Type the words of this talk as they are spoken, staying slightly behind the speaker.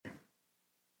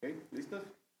Okay, ¿listos?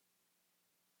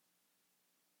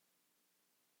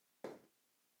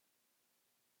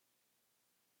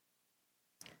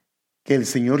 Que el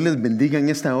Señor les bendiga en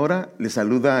esta hora. Les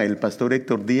saluda el pastor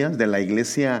Héctor Díaz de la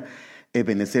iglesia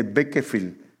Ebenezer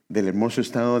Bakersfield del hermoso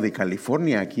estado de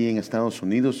California, aquí en Estados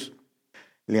Unidos.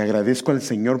 Le agradezco al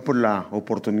Señor por la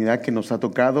oportunidad que nos ha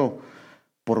tocado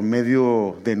por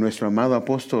medio de nuestro amado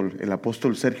apóstol, el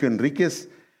apóstol Sergio Enríquez,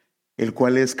 el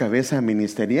cual es cabeza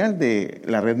ministerial de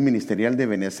la red ministerial de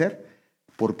Ebenezer,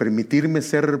 por permitirme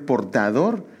ser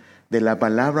portador de la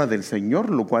palabra del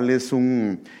Señor, lo cual es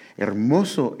un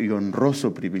hermoso y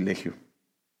honroso privilegio.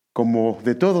 Como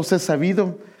de todos es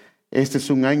sabido, este es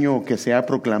un año que se ha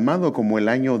proclamado como el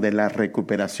año de la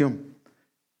recuperación,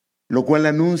 lo cual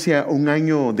anuncia un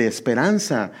año de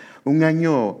esperanza, un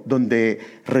año donde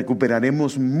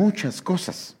recuperaremos muchas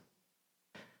cosas,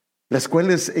 las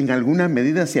cuales en alguna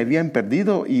medida se habían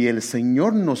perdido, y el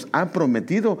Señor nos ha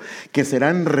prometido que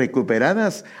serán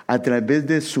recuperadas a través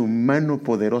de su mano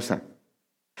poderosa.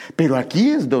 Pero aquí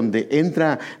es donde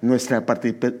entra nuestra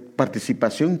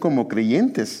participación como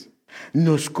creyentes.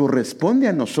 Nos corresponde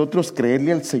a nosotros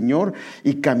creerle al Señor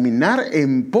y caminar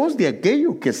en pos de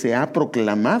aquello que se ha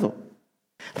proclamado.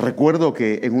 Recuerdo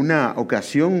que en una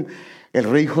ocasión el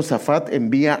rey Josafat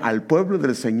envía al pueblo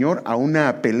del Señor a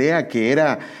una pelea que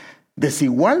era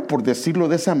desigual, por decirlo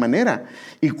de esa manera.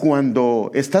 Y cuando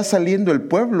está saliendo el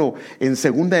pueblo, en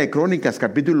 2 de Crónicas,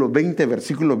 capítulo 20,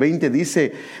 versículo 20,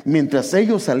 dice: mientras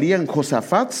ellos salían,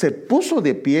 Josafat se puso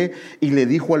de pie y le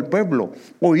dijo al pueblo: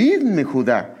 oídme,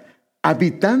 Judá,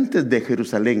 habitantes de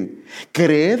Jerusalén,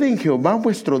 creed en Jehová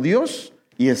vuestro Dios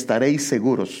y estaréis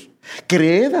seguros.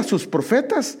 Creed a sus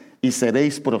profetas y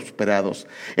seréis prosperados.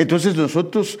 Entonces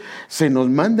nosotros se nos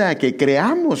manda a que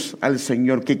creamos al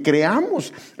Señor, que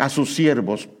creamos a sus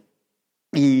siervos.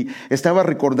 Y estaba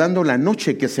recordando la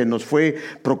noche que se nos fue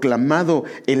proclamado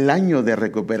el año de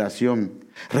recuperación.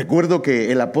 Recuerdo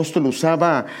que el apóstol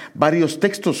usaba varios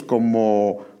textos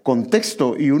como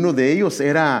contexto, y uno de ellos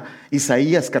era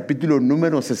Isaías capítulo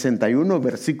número 61,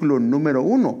 versículo número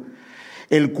 1,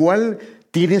 el cual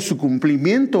tiene su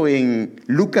cumplimiento en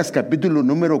Lucas capítulo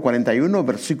número 41,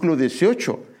 versículo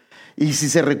 18. Y si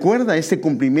se recuerda, este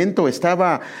cumplimiento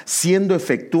estaba siendo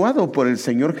efectuado por el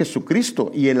Señor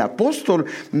Jesucristo, y el apóstol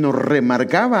nos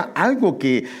remarcaba algo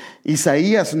que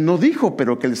Isaías no dijo,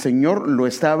 pero que el Señor lo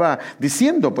estaba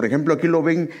diciendo. Por ejemplo, aquí lo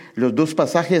ven los dos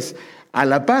pasajes a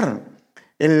la par.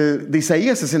 El de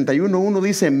Isaías 61:1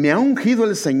 dice: me ha ungido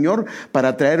el Señor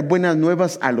para traer buenas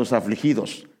nuevas a los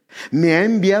afligidos. Me ha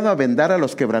enviado a vendar a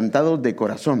los quebrantados de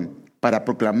corazón, para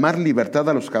proclamar libertad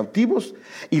a los cautivos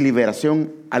y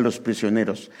liberación a los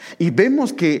prisioneros. Y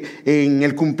vemos que en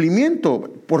el cumplimiento,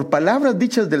 por palabras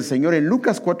dichas del Señor en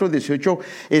Lucas 4:18,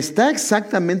 está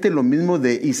exactamente lo mismo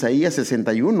de Isaías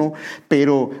 61,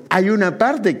 pero hay una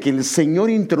parte que el Señor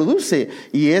introduce,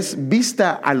 y es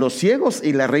vista a los ciegos,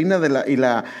 y la Reina y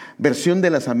la versión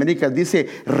de las Américas dice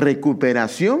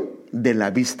recuperación de la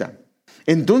vista.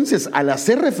 Entonces, al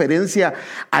hacer referencia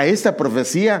a esta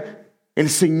profecía, el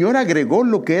Señor agregó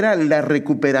lo que era la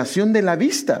recuperación de la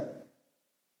vista.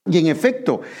 Y en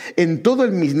efecto, en todo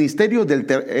el ministerio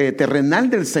terrenal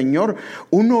del Señor,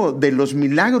 uno de los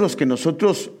milagros que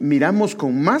nosotros miramos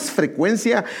con más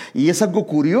frecuencia, y es algo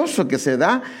curioso que se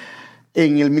da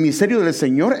en el ministerio del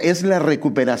Señor, es la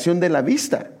recuperación de la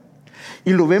vista.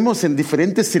 Y lo vemos en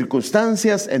diferentes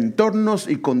circunstancias, entornos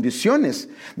y condiciones.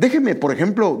 Déjeme, por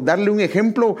ejemplo, darle un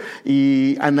ejemplo,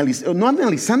 y no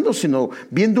analizando, sino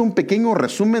viendo un pequeño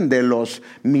resumen de los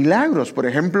milagros. Por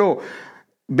ejemplo,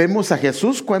 vemos a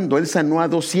Jesús cuando Él sanó a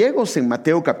 2 ciegos en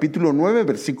Mateo capítulo 9,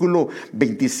 versículo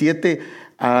 27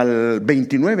 al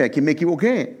 29. Aquí me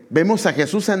equivoqué. Vemos a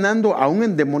Jesús sanando a un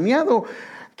endemoniado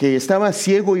que estaba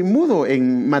ciego y mudo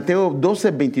en Mateo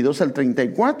 12, 22 al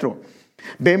 34.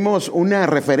 Vemos una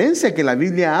referencia que la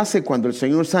Biblia hace cuando el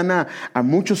Señor sana a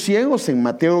muchos ciegos en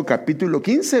Mateo capítulo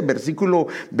 15, versículo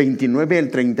 29 al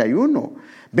 31.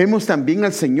 Vemos también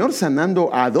al Señor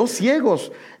sanando a 2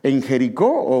 ciegos en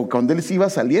Jericó, o cuando Él iba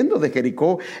saliendo de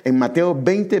Jericó, en Mateo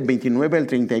 20, 29 al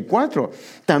 34.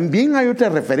 También hay otra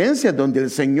referencia donde el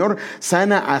Señor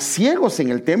sana a ciegos en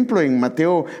el templo en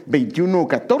Mateo 21,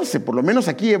 14. Por lo menos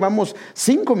aquí llevamos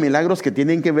 5 milagros que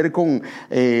tienen que ver con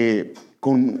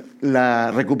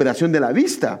la recuperación de la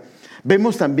vista.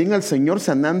 Vemos también al Señor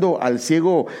sanando al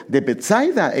ciego de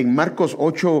Betsaida en Marcos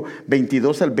 8,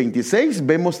 22 al 26.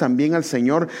 Vemos también al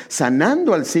Señor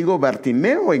sanando al ciego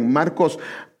Bartimeo en Marcos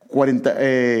 40,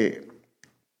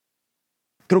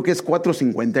 creo que es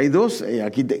 4:52.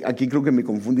 Aquí creo que me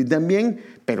confundí también,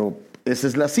 pero esa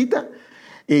es la cita.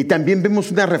 También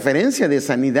vemos una referencia de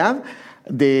sanidad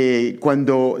de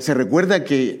cuando se recuerda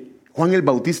que Juan el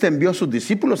Bautista envió a sus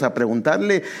discípulos a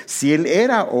preguntarle si él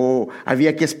era o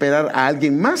había que esperar a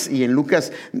alguien más. Y en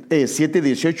Lucas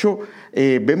 7:18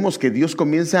 vemos que Dios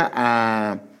comienza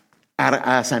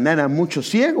a sanar a muchos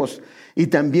ciegos. Y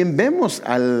también vemos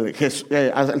al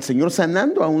Señor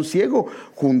sanando a un ciego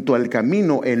junto al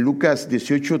camino en Lucas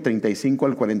 18:35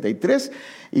 al 43.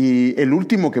 Y el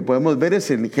último que podemos ver es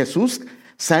el Jesús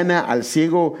sana al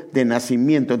ciego de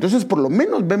nacimiento. Entonces, por lo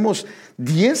menos vemos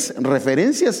 10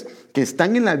 referencias que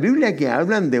están en la Biblia que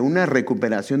hablan de una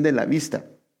recuperación de la vista.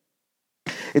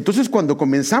 Entonces, cuando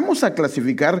comenzamos a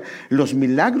clasificar los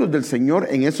milagros del Señor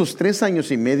en esos 3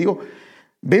 años y medio,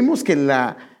 vemos que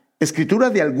la Escritura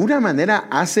de alguna manera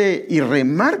hace y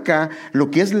remarca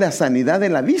lo que es la sanidad de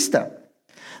la vista,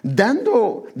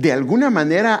 dando de alguna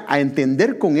manera a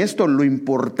entender con esto lo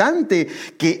importante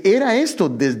que era esto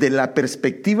desde la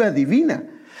perspectiva divina.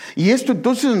 Y esto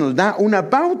entonces nos da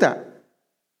una pauta.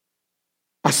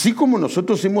 Así como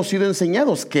nosotros hemos sido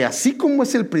enseñados, que así como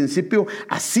es el principio,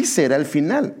 así será el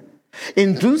final.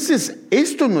 Entonces,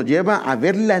 esto nos lleva a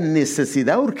ver la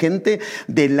necesidad urgente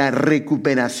de la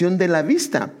recuperación de la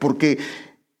vista, porque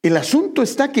el asunto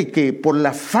está que por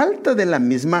la falta de la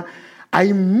misma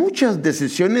hay muchas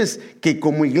decisiones que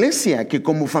como iglesia, que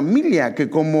como familia, que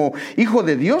como hijo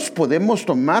de Dios podemos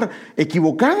tomar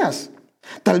equivocadas.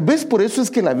 Tal vez por eso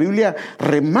es que la Biblia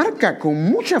remarca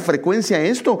con mucha frecuencia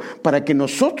esto para que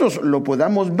nosotros lo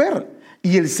podamos ver.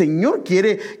 Y el Señor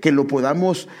quiere que lo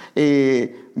podamos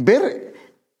ver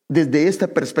desde esta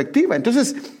perspectiva.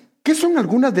 Entonces, ¿qué son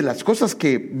algunas de las cosas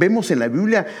que vemos en la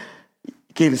Biblia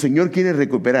que el Señor quiere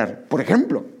recuperar? Por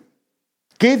ejemplo,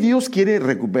 ¿qué Dios quiere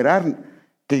recuperar,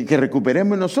 que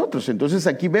recuperemos nosotros? Entonces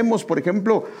aquí vemos, por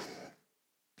ejemplo,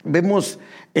 vemos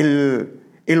el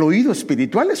oído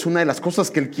espiritual, es una de las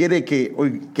cosas que Él quiere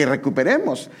que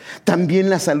recuperemos. También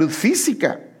la salud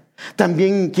física.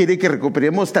 También quiere que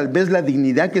recuperemos tal vez la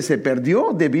dignidad que se perdió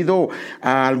debido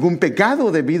a algún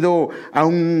pecado, debido a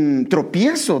un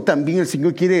tropiezo. También el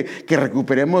Señor quiere que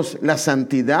recuperemos la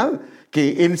santidad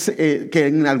que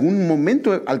en algún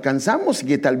momento alcanzamos y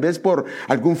que tal vez por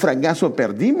algún fracaso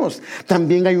perdimos.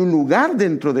 También hay un lugar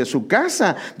dentro de su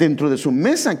casa, dentro de su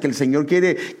mesa, que el Señor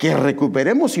quiere que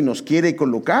recuperemos y nos quiere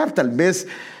colocar. Tal vez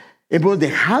hemos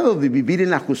dejado de vivir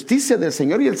en la justicia del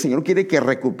Señor y el Señor quiere que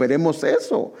recuperemos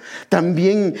eso.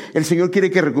 También el Señor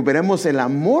quiere que recuperemos el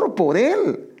amor por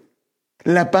Él.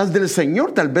 La paz del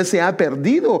Señor tal vez se ha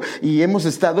perdido y hemos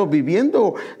estado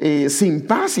viviendo sin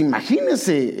paz.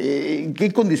 Imagínense en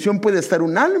qué condición puede estar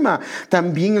un alma.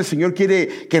 También el Señor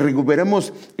quiere que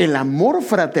recuperemos el amor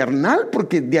fraternal,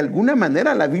 porque de alguna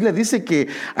manera la Biblia dice que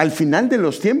al final de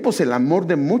los tiempos el amor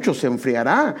de muchos se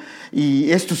enfriará.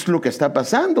 Y esto es lo que está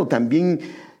pasando. También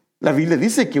la Biblia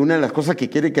dice que una de las cosas que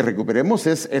quiere que recuperemos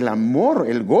es el amor,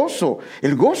 el gozo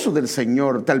del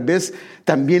Señor. Tal vez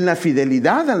también la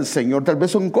fidelidad al Señor. Tal vez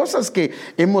son cosas que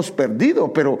hemos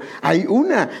perdido, pero hay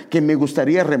una que me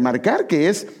gustaría remarcar, que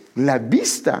es la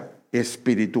vista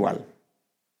espiritual.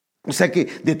 O sea que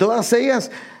de todas ellas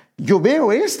yo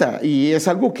veo esta, y es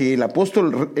algo que el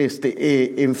apóstol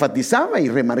enfatizaba y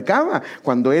remarcaba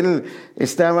cuando él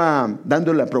estaba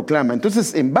dando la proclama.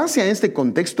 Entonces, en base a este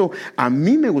contexto, a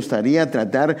mí me gustaría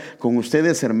tratar con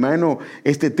ustedes, hermano,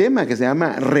 este tema que se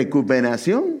llama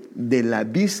recuperación de la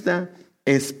vista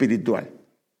espiritual.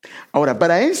 Ahora,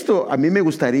 para esto, a mí me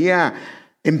gustaría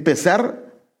empezar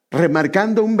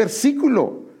remarcando un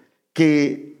versículo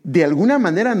que de alguna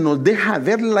manera nos deja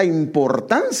ver la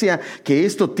importancia que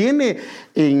esto tiene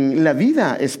en la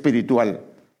vida espiritual.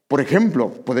 Por ejemplo,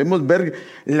 podemos ver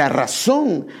la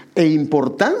razón e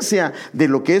importancia de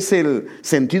lo que es el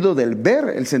sentido del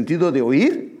ver, el sentido de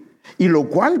oír, y lo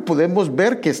cual podemos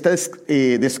ver que está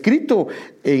descrito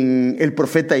en el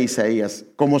profeta Isaías.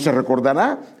 Como se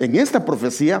recordará, en esta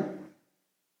profecía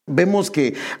vemos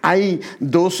que hay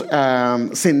dos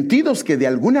sentidos que de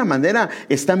alguna manera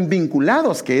están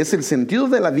vinculados, que es el sentido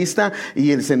de la vista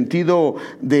y el sentido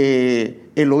de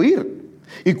el oír.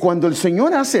 Y cuando el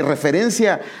Señor hace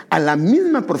referencia a la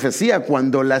misma profecía,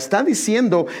 cuando la está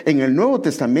diciendo en el Nuevo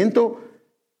Testamento,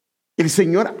 el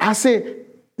Señor hace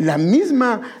la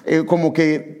misma, como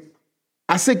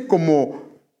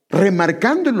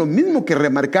remarcando lo mismo que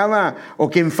remarcaba o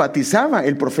que enfatizaba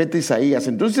el profeta Isaías.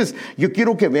 Entonces, yo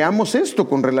quiero que veamos esto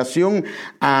con relación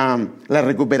a la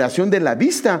recuperación de la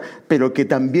vista, pero que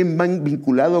también van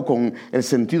vinculado con el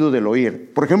sentido del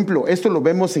oír. Por ejemplo, esto lo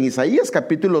vemos en Isaías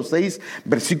capítulo 6,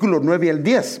 versículos 9 al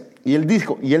 10. Y él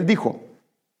dijo, el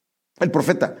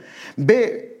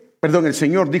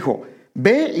Señor dijo,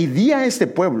 ve y di a este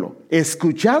pueblo,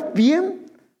 escuchad bien,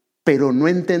 pero no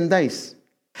entendáis.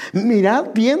 Mirad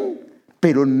bien,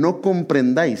 pero no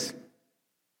comprendáis.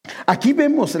 Aquí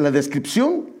vemos la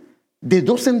descripción de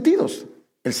dos sentidos,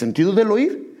 el sentido del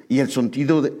oír y el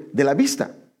sentido de la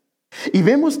vista. Y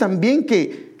vemos también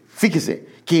que, fíjese,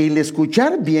 que el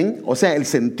escuchar bien, o sea, el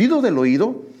sentido del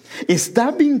oído,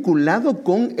 está vinculado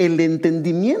con el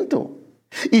entendimiento.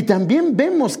 Y también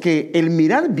vemos que el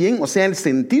mirar bien, o sea, el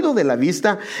sentido de la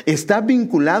vista, está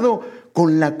vinculado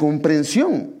con la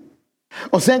comprensión.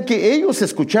 O sea que ellos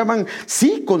escuchaban,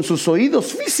 sí, con sus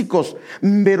oídos físicos,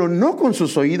 pero no con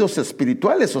sus oídos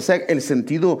espirituales, o sea, el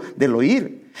sentido del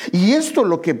oír. Y esto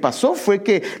lo que pasó fue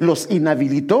que los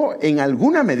inhabilitó en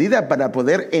alguna medida para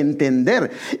poder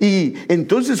entender. Y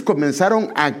entonces comenzaron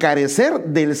a carecer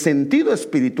del sentido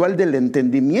espiritual del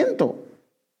entendimiento.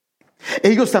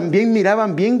 Ellos también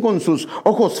miraban bien con sus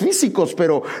ojos físicos,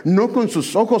 pero no con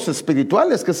sus ojos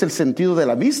espirituales, que es el sentido de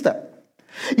la vista.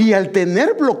 Y al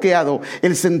tener bloqueado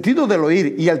el sentido del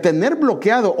oír y al tener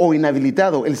bloqueado o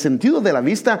inhabilitado el sentido de la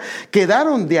vista,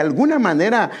 quedaron de alguna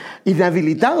manera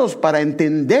inhabilitados para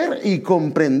entender y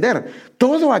comprender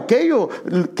todo aquello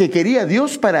que quería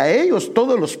Dios para ellos,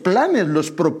 todos los planes,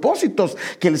 los propósitos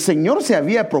que el Señor se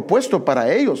había propuesto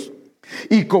para ellos.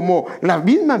 Y como la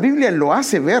misma Biblia lo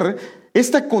hace ver,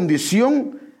 esta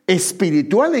condición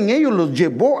espiritual en ellos los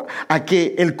llevó a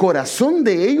que el corazón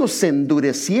de ellos se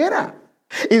endureciera.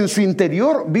 En su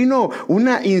interior vino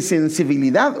una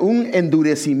insensibilidad, un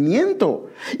endurecimiento,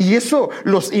 y eso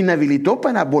los inhabilitó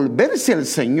para volverse al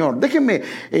Señor. Déjenme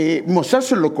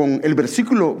mostrárselo con el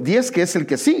versículo 10, que es el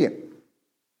que sigue.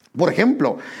 Por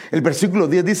ejemplo, el versículo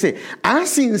 10 dice: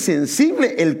 hace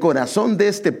insensible el corazón de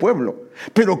este pueblo.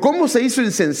 Pero ¿cómo se hizo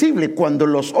insensible? Cuando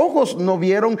los ojos no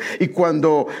vieron y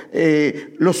cuando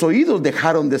los oídos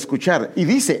dejaron de escuchar. Y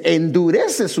dice: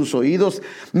 endurece sus oídos,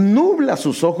 nubla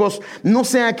sus ojos, no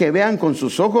sea que vean con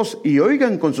sus ojos y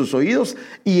oigan con sus oídos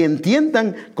y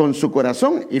entiendan con su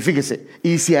corazón. Y fíjese,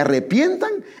 y se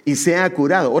arrepientan y sea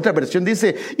curado. Otra versión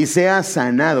dice: y sea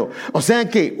sanado. O sea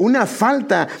que una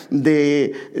falta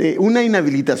de una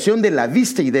inhabilitación de la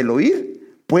vista y del oír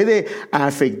puede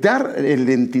afectar el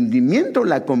entendimiento,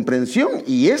 la comprensión,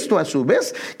 y esto a su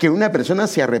vez que una persona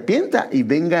se arrepienta y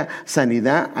venga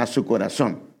sanidad a su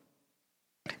corazón.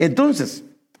 Entonces,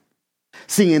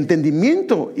 sin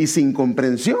entendimiento y sin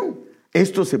comprensión,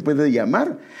 esto se puede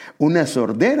llamar una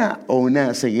sordera o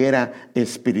una ceguera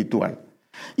espiritual.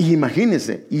 Y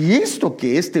imagínense, y esto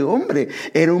que este hombre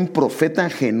era un profeta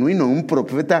genuino, un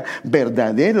profeta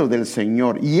verdadero del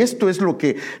Señor. Y esto es lo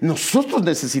que nosotros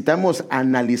necesitamos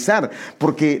analizar,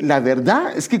 porque la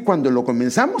verdad es que cuando lo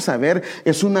comenzamos a ver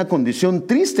es una condición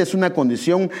triste, es una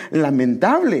condición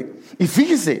lamentable. Y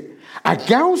fíjese, a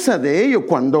causa de ello,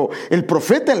 cuando el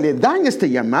profeta le dan este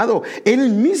llamado, él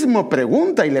mismo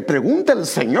pregunta y le pregunta al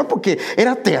Señor, porque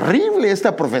era terrible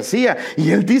esta profecía.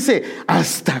 Y él dice: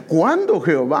 ¿hasta cuándo,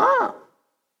 Jehová?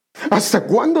 ¿Hasta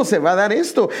cuándo se va a dar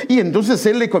esto? Y entonces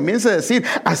él le comienza a decir: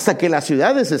 hasta que las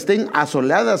ciudades estén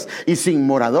asoladas y sin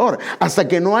morador, hasta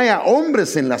que no haya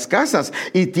hombres en las casas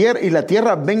y la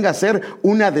tierra venga a ser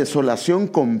una desolación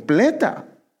completa.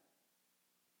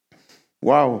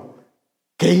 ¡Wow!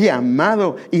 Qué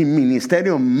llamado y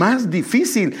ministerio más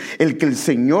difícil el que el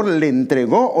Señor le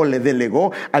entregó o le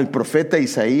delegó al profeta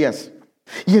Isaías.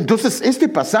 Y entonces este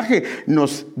pasaje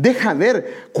nos deja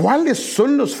ver cuáles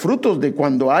son los frutos de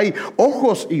cuando hay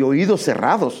ojos y oídos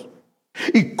cerrados.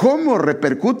 Y cómo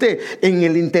repercute en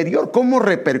el interior, cómo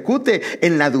repercute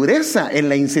en la dureza, en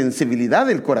la insensibilidad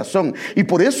del corazón. Y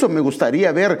por eso me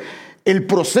gustaría ver el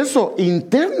proceso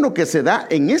interno que se da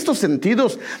en estos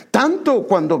sentidos, tanto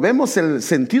cuando vemos el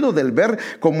sentido del ver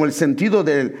como el sentido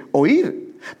del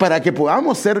oír, para que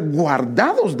podamos ser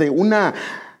guardados de una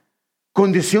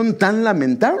condición tan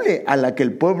lamentable a la que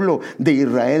el pueblo de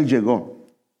Israel llegó.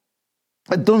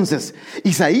 Entonces,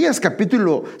 Isaías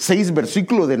capítulo 6,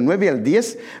 versículo del 9 al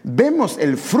 10, vemos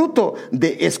el fruto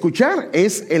de escuchar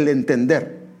es el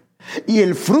entender. Y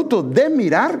el fruto de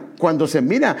mirar, cuando se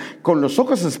mira con los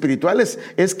ojos espirituales,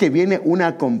 es que viene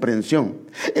una comprensión.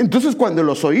 Entonces, cuando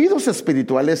los oídos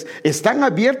espirituales están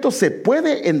abiertos, se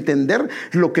puede entender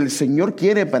lo que el Señor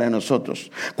quiere para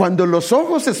nosotros. Cuando los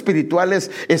ojos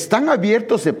espirituales están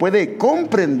abiertos, se puede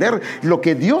comprender lo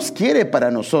que Dios quiere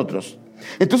para nosotros.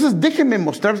 Entonces, déjeme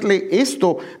mostrarle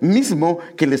esto mismo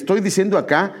que le estoy diciendo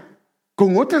acá,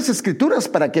 con otras escrituras,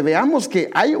 para que veamos que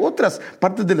hay otras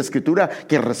partes de la escritura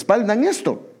que respaldan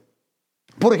esto.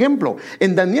 Por ejemplo,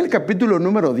 en Daniel capítulo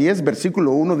número 10,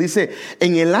 versículo 1 dice: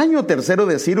 en el año tercero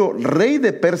de Ciro, rey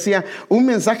de Persia, un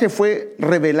mensaje fue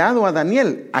revelado a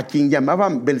Daniel, a quien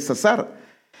llamaban Belsasar.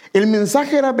 El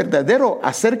mensaje era verdadero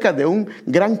acerca de un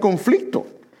gran conflicto.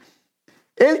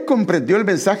 Él comprendió el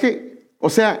mensaje, o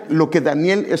sea, lo que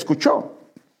Daniel escuchó.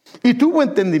 Y tuvo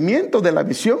entendimiento de la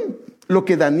visión, lo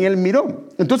que Daniel miró.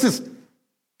 Entonces,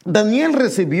 Daniel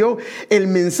recibió el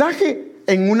mensaje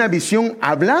en una visión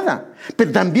hablada,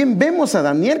 pero también vemos a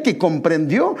Daniel que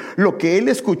comprendió lo que él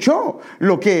escuchó,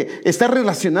 lo que está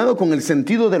relacionado con el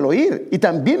sentido del oír. Y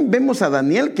también vemos a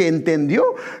Daniel que entendió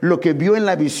lo que vio en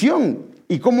la visión.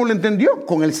 ¿Y cómo lo entendió?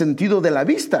 Con el sentido de la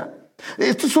vista.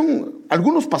 Estos son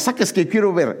algunos pasajes que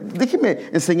quiero ver. Déjeme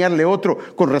enseñarle otro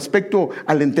con respecto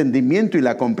al entendimiento y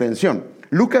la comprensión.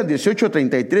 Lucas 18,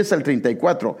 33 al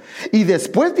 34. Y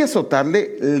después de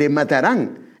azotarle, le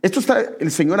matarán. Esto está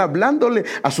el Señor hablándole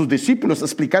a sus discípulos,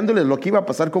 explicándoles lo que iba a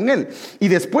pasar con él. Y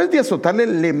después de azotarle,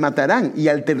 le matarán, y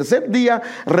al tercer día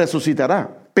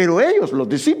resucitará. Pero ellos, los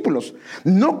discípulos,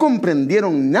 no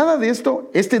comprendieron nada de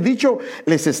esto. Este dicho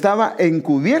les estaba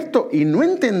encubierto y no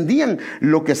entendían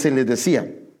lo que se les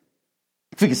decía.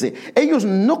 Fíjese, ellos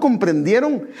no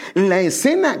comprendieron la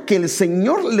escena que el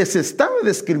Señor les estaba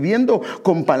describiendo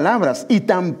con palabras, y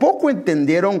tampoco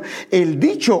entendieron el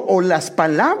dicho o las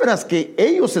palabras que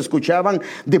ellos escuchaban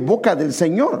de boca del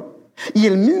Señor. Y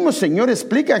el mismo Señor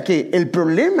explica que el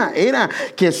problema era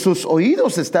que sus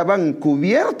oídos estaban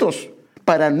cubiertos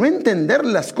para no entender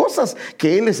las cosas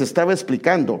que Él les estaba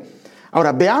explicando.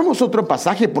 Ahora, veamos otro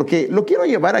pasaje, porque lo quiero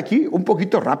llevar aquí un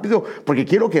poquito rápido, porque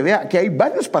quiero que vea que hay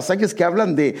varios pasajes que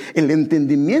hablan de el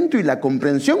entendimiento y la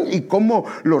comprensión, y cómo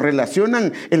lo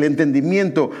relacionan el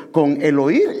entendimiento con el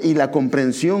oír y la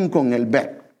comprensión con el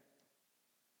ver.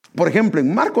 Por ejemplo,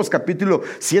 en Marcos capítulo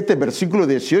 7, versículo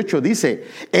 18 dice,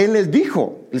 Él les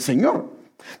dijo, el Señor,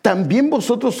 también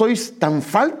vosotros sois tan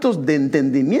faltos de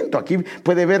entendimiento. Aquí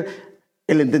puede ver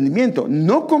el entendimiento.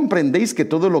 ¿No comprendéis que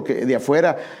todo lo que de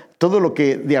afuera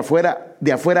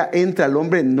entra al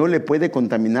hombre no le puede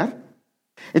contaminar?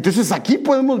 Entonces aquí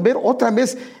podemos ver otra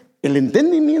vez el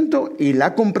entendimiento y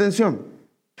la comprensión.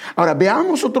 Ahora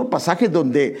veamos otro pasaje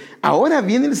donde ahora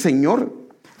viene el Señor.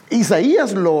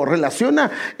 Isaías lo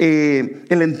relaciona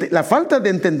la falta de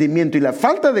entendimiento y la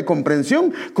falta de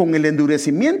comprensión con el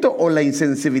endurecimiento o la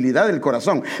insensibilidad del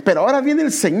corazón. Pero ahora viene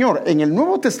el Señor en el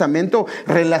Nuevo Testamento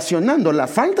relacionando la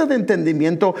falta de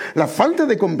entendimiento, la falta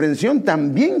de comprensión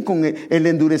también con el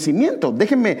endurecimiento.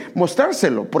 Déjenme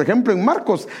mostrárselo. Por ejemplo, en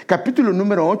Marcos capítulo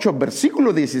número 8,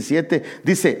 versículo 17,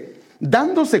 dice,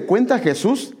 dándose cuenta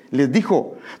Jesús les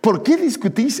dijo, ¿por qué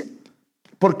discutís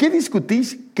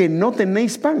que no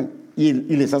tenéis pan? Y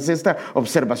les hace esta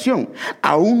observación.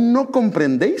 ¿Aún no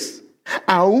comprendéis?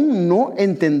 ¿Aún no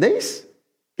entendéis?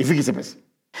 Y fíjese pues.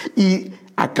 Y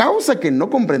a causa que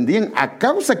no comprendían, a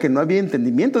causa que no había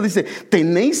entendimiento, dice,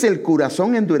 tenéis el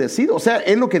corazón endurecido. O sea,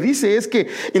 él lo que dice es que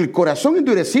el corazón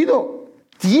endurecido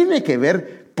tiene que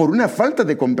ver por una falta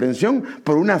de comprensión,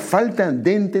 por una falta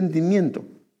de entendimiento.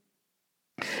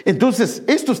 Entonces,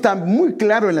 esto está muy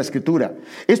claro en la Escritura.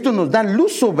 Esto nos da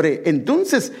luz sobre,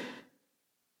 entonces,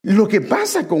 lo que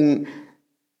pasa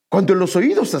cuando los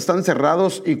oídos están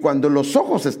cerrados y cuando los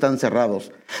ojos están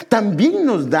cerrados. También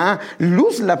nos da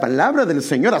luz la palabra del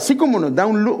Señor, así como nos da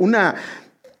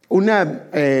una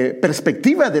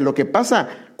perspectiva de lo que pasa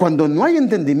cuando no hay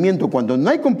entendimiento, cuando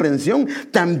no hay comprensión.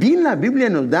 También la Biblia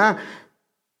nos da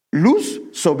luz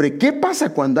sobre qué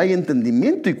pasa cuando hay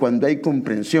entendimiento y cuando hay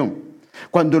comprensión.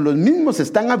 Cuando los mismos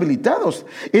están habilitados,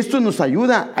 esto nos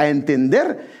ayuda a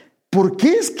entender por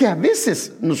qué es que a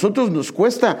veces nosotros nos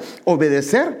cuesta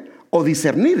obedecer o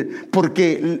discernir,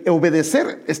 porque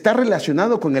obedecer está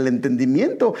relacionado con el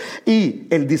entendimiento y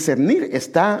el discernir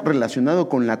está relacionado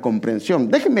con la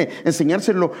comprensión. Déjenme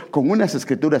enseñárselo con unas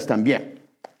escrituras también.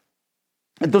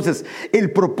 Entonces,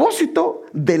 el propósito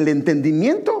del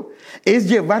entendimiento es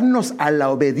llevarnos a la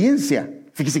obediencia.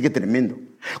 Fíjese qué tremendo.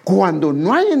 Cuando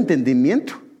no hay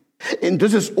entendimiento,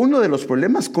 entonces uno de los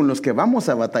problemas con los que vamos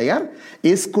a batallar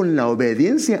es con la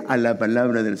obediencia a la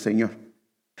palabra del Señor.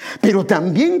 Pero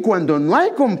también cuando no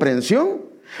hay comprensión,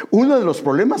 uno de los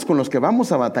problemas con los que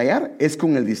vamos a batallar es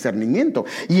con el discernimiento.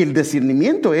 Y el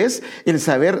discernimiento es el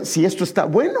saber si esto está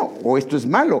bueno o esto es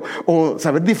malo, o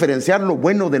saber diferenciar lo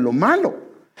bueno de lo malo.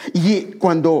 Y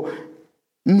cuando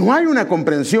no hay una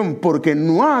comprensión porque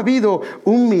no ha habido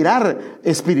un mirar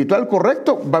espiritual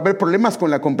correcto, va a haber problemas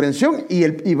con la comprensión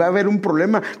y va a haber un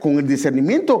problema con el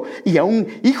discernimiento. Y aún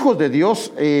hijos de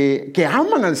Dios que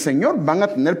aman al Señor van a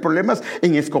tener problemas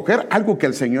en escoger algo que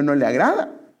al Señor no le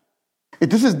agrada.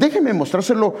 Entonces déjeme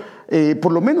mostrárselo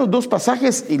por lo menos dos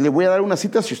pasajes y le voy a dar una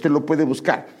cita si usted lo puede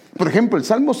buscar. Por ejemplo, el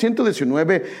Salmo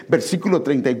 119, versículo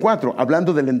 34,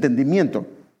 hablando del entendimiento.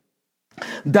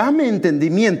 Dame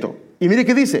entendimiento. Y mire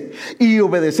qué dice, y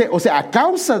obedecer, o sea, a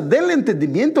causa del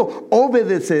entendimiento,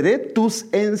 obedeceré tus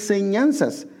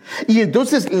enseñanzas. y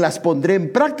entonces las pondré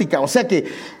en práctica. O sea que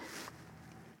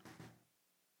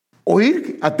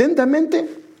oír atentamente,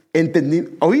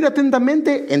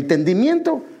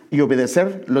 entendimiento y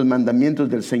obedecer los mandamientos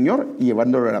del Señor y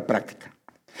llevándolo a la práctica.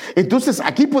 Entonces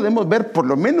aquí podemos ver por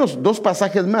lo menos 2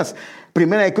 pasajes más.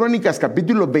 Primera de Crónicas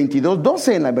capítulo 22,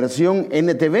 12 en la versión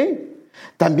NTV.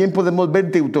 También podemos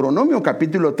ver Deuteronomio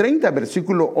capítulo 30,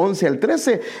 versículo 11 al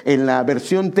 13 en la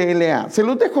versión TLA. Se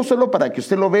los dejo solo para que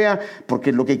usted lo vea,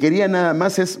 porque lo que quería nada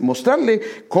más es mostrarle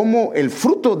cómo el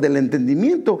fruto del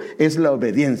entendimiento es la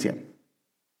obediencia.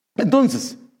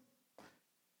 Entonces,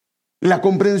 la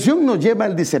comprensión nos lleva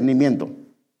al discernimiento.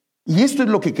 Y esto es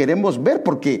lo que queremos ver,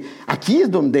 porque aquí es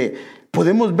donde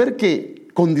podemos ver que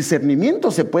con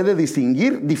discernimiento se puede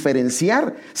distinguir,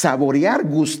 diferenciar, saborear,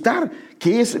 gustar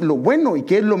qué es lo bueno y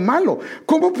qué es lo malo.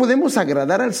 ¿Cómo podemos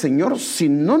agradar al Señor si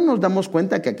no nos damos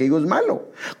cuenta que aquello es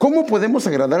malo? ¿Cómo podemos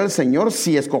agradar al Señor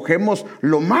si escogemos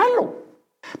lo malo?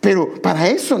 Pero para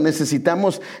eso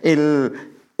necesitamos el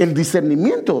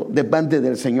discernimiento de parte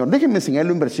del Señor. Déjenme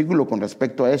enseñarle un versículo con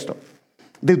respecto a esto.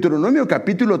 Deuteronomio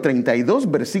capítulo 32,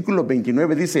 versículo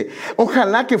 29 dice: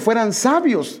 ojalá que fueran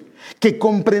sabios, que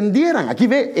comprendieran. Aquí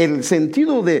ve el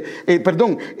sentido de,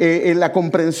 la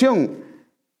comprensión,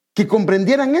 que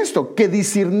comprendieran esto, que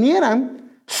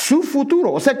discernieran su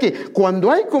futuro. O sea que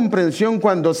cuando hay comprensión,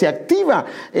 cuando se activa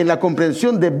la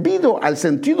comprensión debido al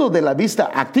sentido de la vista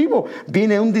activo,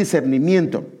 viene un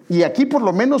discernimiento. Y aquí por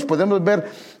lo menos podemos ver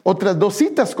otras 2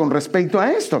 citas con respecto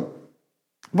a esto.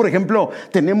 Por ejemplo,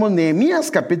 tenemos Nehemías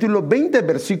capítulo 20,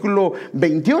 versículo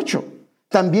 28.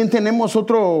 También tenemos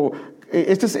otro,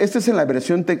 este es en la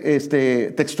versión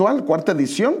textual, 4ª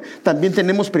edición. También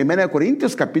tenemos 1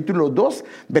 Corintios capítulo 2,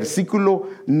 versículo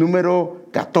número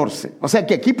 14. O sea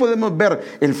que aquí podemos ver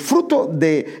el fruto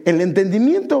del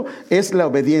entendimiento es la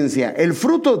obediencia. El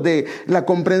fruto de la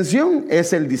comprensión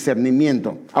es el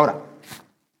discernimiento. Ahora,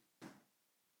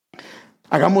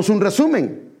 hagamos un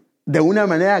resumen de una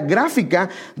manera gráfica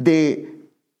de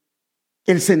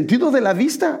el sentido de la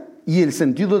vista y el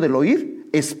sentido del oír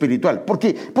espiritual. ¿Por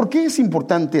qué es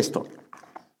importante esto?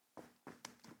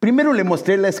 Primero le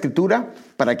mostré la escritura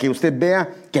para que usted vea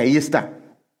que ahí está.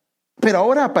 Pero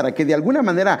ahora, para que de alguna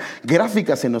manera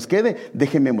gráfica se nos quede,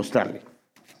 déjeme mostrarle.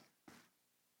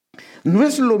 No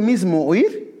es lo mismo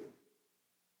oír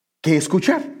que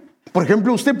escuchar. Por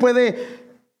ejemplo, usted puede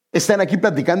estar aquí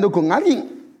platicando con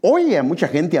alguien, oye a mucha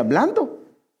gente hablando,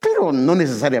 pero no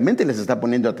necesariamente les está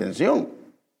poniendo atención.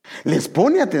 Les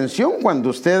pone atención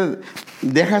cuando usted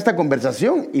deja esta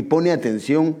conversación y pone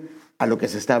atención a lo que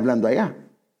se está hablando allá.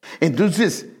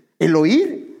 Entonces, el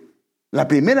oír, la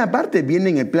primera parte viene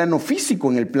en el plano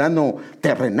físico, en el plano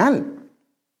terrenal.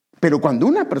 Pero cuando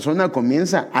una persona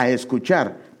comienza a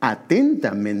escuchar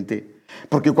atentamente,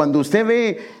 porque cuando usted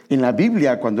ve en la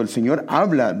Biblia, cuando el Señor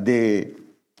habla de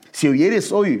si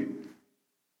oyeres hoy,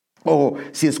 o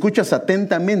si escuchas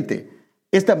atentamente,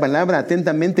 esta palabra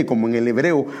atentamente, como en el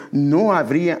hebreo, no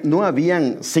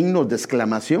habían signos de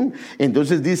exclamación.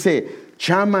 Entonces dice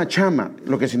chama, chama,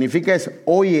 lo que significa es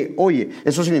oye, oye.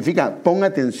 Eso significa pon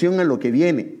atención a lo que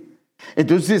viene.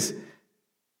 Entonces,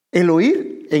 el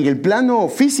oír en el plano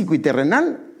físico y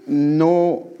terrenal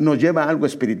no nos lleva a algo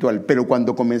espiritual. Pero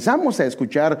cuando comenzamos a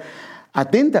escuchar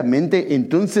atentamente,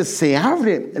 entonces se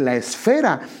abre la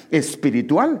esfera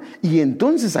espiritual y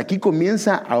entonces aquí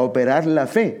comienza a operar la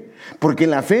fe. Porque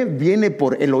la fe viene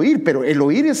por el oír, pero el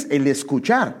oír es el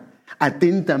escuchar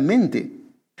atentamente.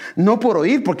 No por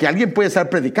oír, porque alguien puede estar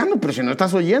predicando, pero si no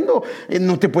estás oyendo,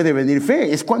 no te puede venir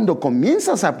fe. Es cuando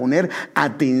comienzas a poner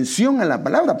atención a la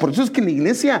palabra. Por eso es que en la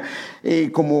iglesia,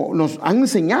 como nos han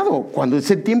enseñado, cuando es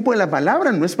el tiempo de la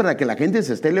palabra, no es para que la gente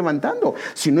se esté levantando,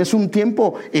 sino es un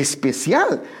tiempo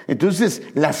especial. Entonces,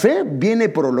 la fe viene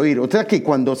por el oír. O sea que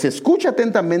cuando se escucha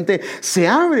atentamente, se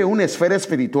abre una esfera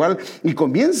espiritual y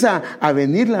comienza a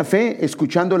venir la fe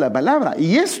escuchando la palabra.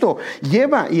 Y esto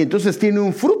lleva, y entonces tiene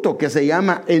un fruto que se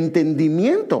llama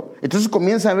entendimiento. Entonces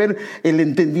comienza a ver el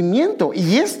entendimiento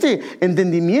y este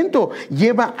entendimiento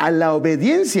lleva a la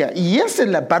obediencia, y esa es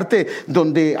la parte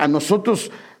donde a nosotros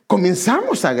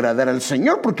comenzamos a agradar al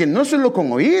Señor, porque no solo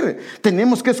con oír,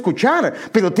 tenemos que escuchar,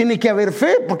 pero tiene que haber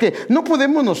fe, porque no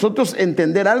podemos nosotros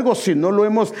entender algo si no lo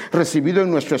hemos recibido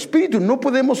en nuestro espíritu, no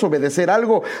podemos obedecer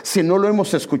algo si no lo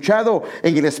hemos escuchado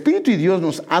en el espíritu y Dios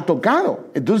nos ha tocado.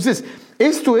 Entonces,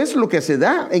 esto es lo que se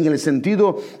da en el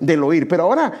sentido del oír. Pero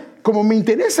ahora, como me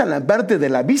interesa la parte de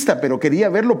la vista, pero quería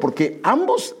verlo porque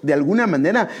ambos de alguna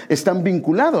manera están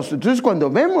vinculados. Entonces, cuando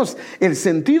vemos el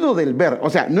sentido del ver, o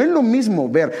sea, no es lo mismo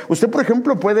ver. Usted, por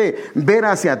ejemplo, puede ver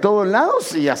hacia todos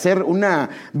lados y hacer una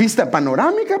vista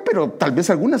panorámica, pero tal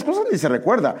vez algunas cosas ni se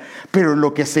recuerda. Pero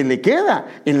lo que se le queda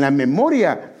en la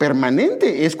memoria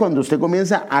permanente es cuando usted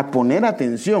comienza a poner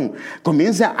atención,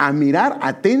 comienza a mirar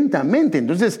atentamente.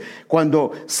 Entonces,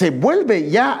 cuando se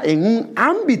vuelve ya en un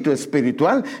ámbito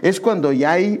espiritual, es cuando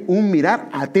ya hay un mirar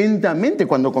atentamente,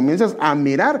 cuando comienzas a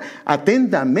mirar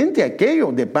atentamente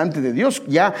aquello de parte de Dios.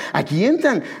 Ya aquí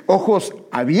entran ojos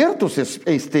abiertos,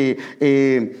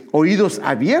 oídos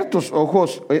abiertos,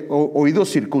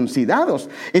 oídos circuncidados.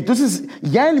 Entonces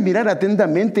ya el mirar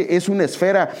atentamente es una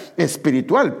esfera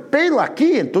espiritual, pero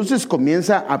aquí entonces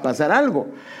comienza a pasar algo.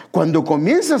 Cuando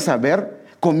comienzas a ver,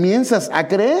 comienzas a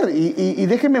creer, y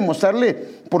déjeme mostrarle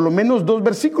por lo menos 2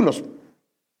 versículos.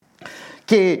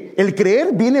 Que el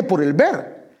creer viene por el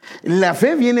ver, la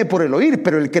fe viene por el oír,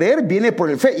 pero el creer viene por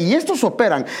el fe. Y estos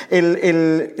operan,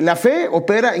 la fe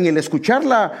opera en el escuchar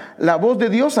la voz de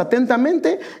Dios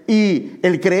atentamente, y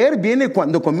el creer viene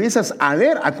cuando comienzas a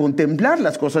ver, a contemplar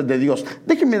las cosas de Dios.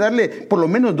 Déjenme darle por lo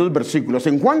menos 2 versículos.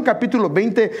 En Juan capítulo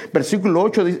 20, versículo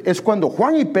 8, es cuando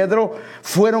Juan y Pedro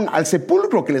fueron al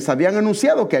sepulcro que les habían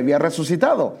anunciado que había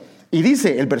resucitado. Y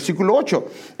dice el versículo 8,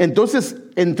 entonces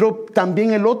entró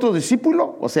también el otro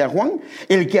discípulo, o sea Juan,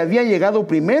 el que había llegado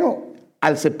primero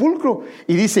al sepulcro,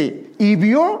 y dice, y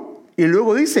vio, y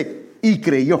luego dice, y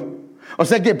creyó. O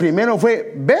sea que primero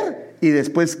fue ver y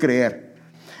después creer.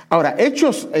 Ahora,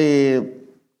 Hechos,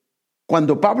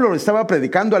 cuando Pablo estaba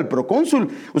predicando al procónsul,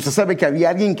 usted sabe que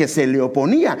había alguien que se le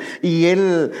oponía, y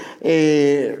él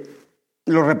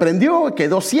lo reprendió,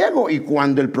 quedó ciego, y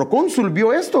cuando el procónsul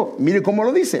vio esto, mire cómo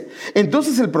lo dice.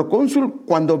 Entonces el procónsul,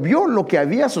 cuando vio lo que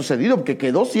había sucedido, porque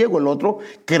quedó ciego el otro,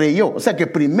 creyó. O sea que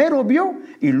primero vio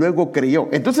y luego creyó.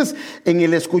 Entonces en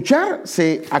el escuchar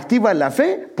se activa la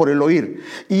fe por el oír,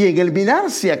 y en el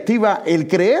mirar se activa el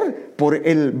creer por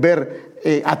el ver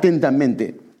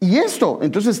atentamente. Y esto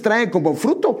entonces trae como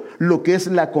fruto lo que es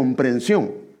la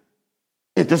comprensión.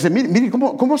 Entonces mire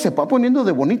cómo se va poniendo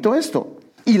de bonito esto.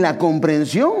 Y la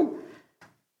comprensión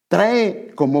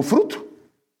trae como fruto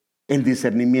el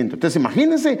discernimiento. Entonces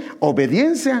imagínense,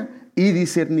 obediencia y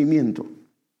discernimiento.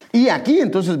 Y aquí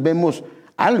entonces vemos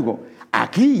algo.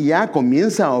 Aquí ya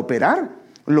comienza a operar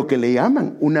lo que le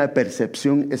llaman una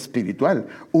percepción espiritual,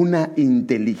 una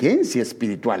inteligencia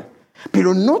espiritual.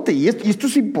 Pero note, y esto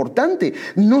es importante,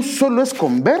 no solo es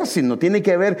con ver, sino tiene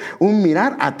que haber un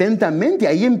mirar atentamente.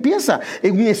 Ahí empieza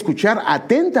un escuchar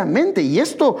atentamente, y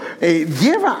esto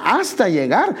lleva hasta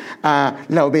llegar a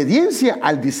la obediencia,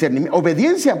 al discernimiento.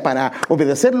 Obediencia para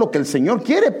obedecer lo que el Señor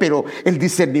quiere, pero el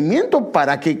discernimiento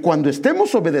para que cuando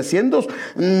estemos obedeciendo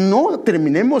no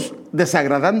terminemos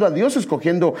desagradando a Dios,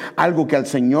 escogiendo algo que al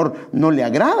Señor no le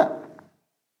agrada.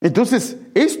 Entonces,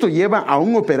 esto lleva a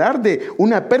un operar de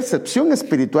una percepción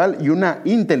espiritual y una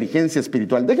inteligencia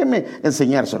espiritual. Déjenme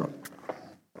enseñárselo.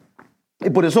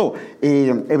 Y por eso,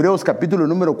 Hebreos capítulo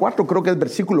número 4, creo que es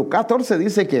versículo 14,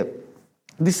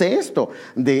 dice esto,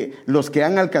 de los que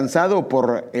han alcanzado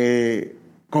por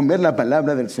comer la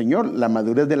palabra del Señor, la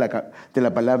madurez de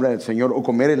la palabra del Señor, o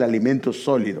comer el alimento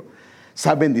sólido.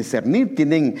 Saben discernir,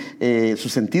 tienen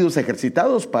sus sentidos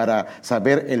ejercitados para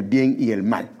saber el bien y el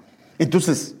mal.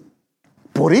 Entonces,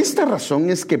 por esta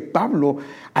razón es que Pablo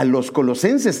a los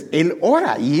colosenses, él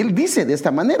ora y él dice de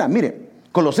esta manera, mire,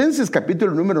 Colosenses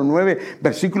capítulo número 9,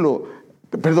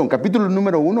 capítulo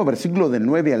número 1, versículo del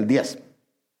 9 al 10.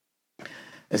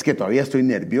 Es que todavía estoy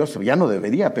nervioso, ya no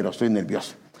debería, pero estoy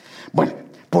nervioso. Bueno,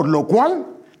 por lo cual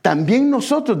también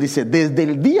nosotros, dice, desde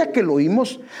el día que lo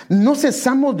oímos, no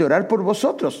cesamos de orar por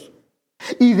vosotros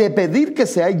y de pedir que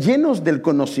seáis llenos del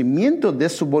conocimiento de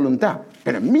su voluntad.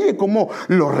 Pero mire cómo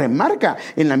lo remarca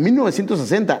en la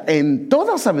 1960, en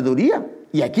toda sabiduría,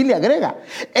 y aquí le agrega,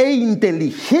 e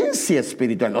inteligencia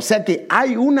espiritual. O sea que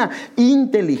hay una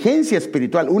inteligencia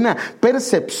espiritual, una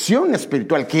percepción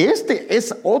espiritual, que este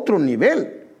es otro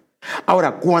nivel.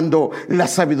 Ahora, cuando la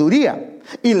sabiduría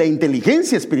y la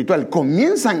inteligencia espiritual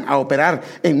comienzan a operar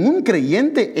en un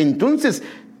creyente, entonces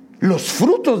los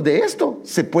frutos de esto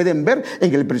se pueden ver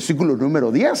en el versículo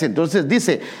número 10. Entonces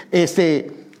dice,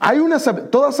 hay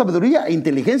toda sabiduría e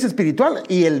inteligencia espiritual,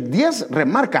 y el 10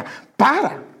 remarca,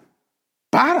 para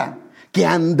que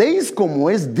andéis como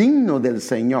es digno del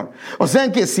Señor. O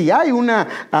sea que si hay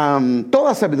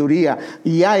toda sabiduría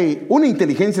y hay una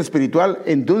inteligencia espiritual,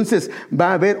 entonces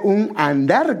va a haber un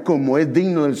andar como es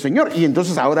digno del Señor. Y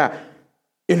entonces ahora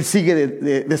él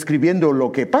sigue describiendo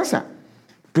lo que pasa.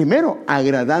 Primero,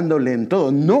 agradándole en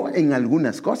todo, no en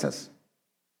algunas cosas.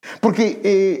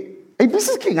 Porque hay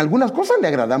veces que en algunas cosas le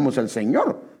agradamos al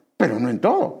Señor, pero no en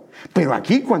todo. Pero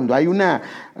aquí, cuando hay una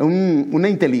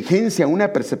inteligencia,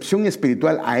 una percepción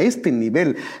espiritual a este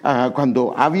nivel,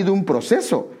 cuando ha habido un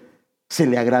proceso, se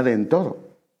le agrada en todo.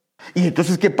 Y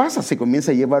entonces, ¿qué pasa? Se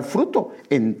comienza a llevar fruto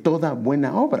en toda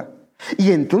buena obra.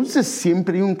 Y entonces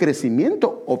siempre hay un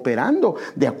crecimiento operando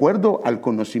de acuerdo al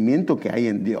conocimiento que hay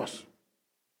en Dios.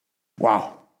 ¡Wow!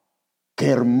 ¡Qué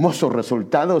hermosos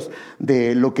resultados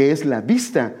de lo que es la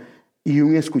vista y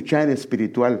un escuchar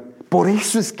espiritual! Por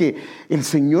eso es que el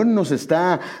Señor nos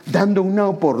está dando una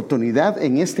oportunidad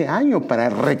en este año para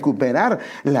recuperar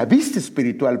la vista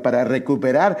espiritual, para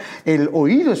recuperar el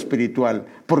oído espiritual.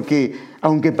 Porque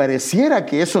aunque pareciera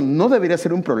que eso no debería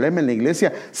ser un problema en la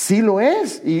iglesia, sí lo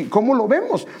es. ¿Y cómo lo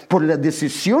vemos? Por las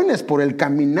decisiones, por el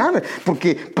caminar.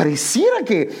 Porque pareciera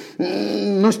que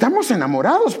no estamos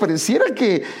enamorados, pareciera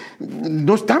que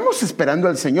no estamos esperando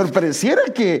al Señor, pareciera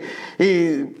que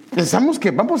pensamos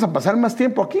que vamos a pasar más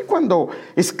tiempo aquí cuando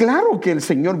es claro que el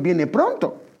Señor viene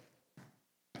pronto.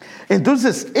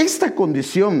 Entonces, esta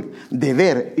condición de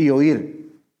ver y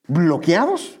oír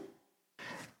bloqueados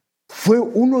fue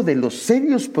uno de los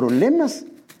serios problemas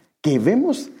que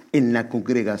vemos en la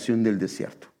congregación del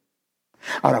desierto.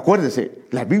 Ahora, acuérdese,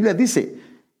 la Biblia dice,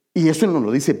 y eso nos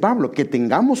lo dice Pablo, que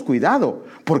tengamos cuidado,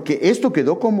 porque esto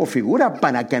quedó como figura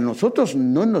para que a nosotros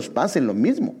no nos pase lo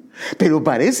mismo. Pero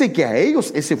parece que a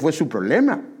ellos ese fue su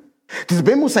problema. Entonces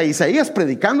vemos a Isaías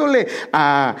predicándole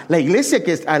a la iglesia,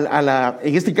 que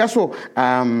en este caso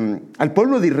al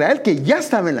pueblo de Israel, que ya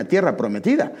estaba en la tierra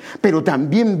prometida. Pero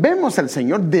también vemos al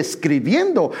Señor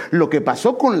describiendo lo que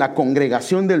pasó con la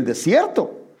congregación del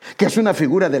desierto, que es una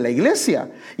figura de la iglesia.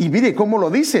 Y mire cómo lo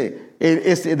dice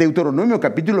Deuteronomio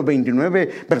capítulo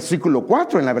 29, versículo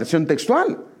 4, en la versión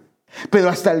textual. Pero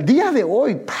hasta el día de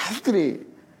hoy, Padre,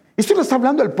 esto lo está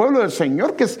hablando el pueblo del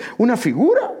Señor, que es una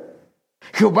figura.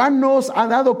 Jehová nos ha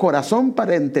dado corazón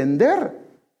para entender.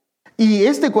 Y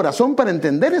este corazón para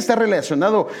entender está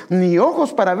relacionado ni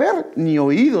ojos para ver, ni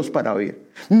oídos para oír.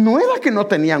 No era que no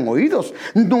tenían oídos,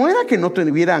 no era que no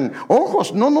tuvieran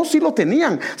ojos, no, sí lo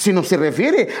tenían, sino se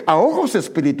refiere a ojos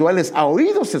espirituales, a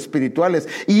oídos espirituales.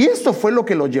 Y esto fue lo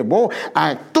que lo llevó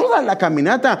a toda la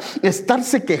caminata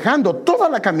estarse quejando, toda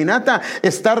la caminata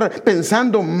estar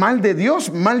pensando mal de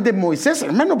Dios, mal de Moisés,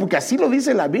 hermano, porque así lo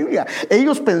dice la Biblia.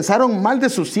 Ellos pensaron mal de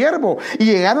su siervo y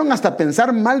llegaron hasta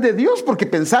pensar mal de Dios, porque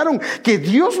pensaron que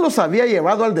Dios los había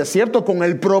llevado al desierto con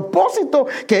el propósito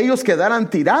que ellos quedaran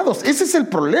tirados. Ese es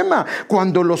el problema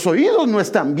cuando los oídos no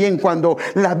están bien, cuando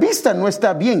la vista no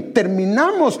está bien.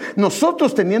 Terminamos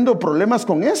nosotros teniendo problemas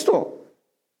con esto.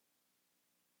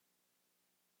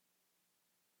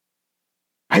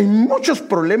 Hay muchos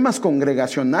problemas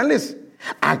congregacionales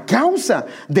a causa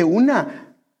de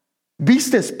una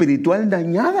vista espiritual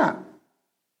dañada.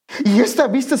 Y esta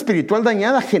vista espiritual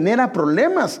dañada genera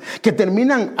problemas que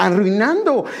terminan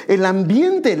arruinando el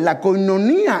ambiente, la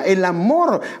coinonía, el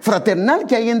amor fraternal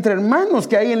que hay entre hermanos,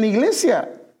 que hay en la iglesia.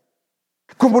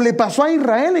 Como le pasó a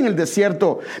Israel en el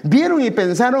desierto, vieron y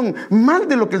pensaron mal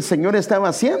de lo que el Señor estaba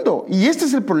haciendo. Y este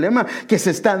es el problema que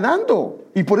se está dando.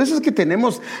 Y por eso es que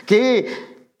tenemos que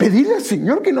pedirle al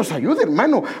Señor que nos ayude,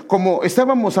 hermano. Como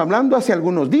estábamos hablando hace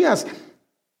algunos días,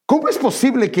 ¿cómo es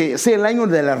posible que sea el año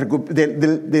de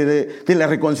la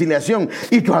reconciliación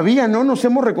y todavía no nos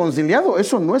hemos reconciliado?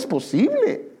 Eso no es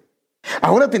posible.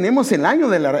 Ahora tenemos el año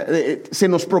se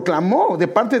nos proclamó de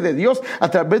parte de Dios a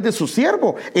través de su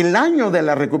siervo, el año de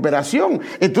la recuperación.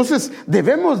 Entonces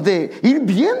debemos de ir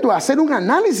viendo, hacer un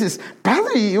análisis.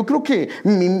 Padre, yo creo que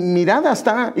mi mirada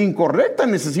está incorrecta,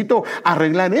 necesito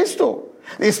arreglar esto.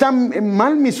 Están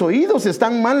mal mis oídos,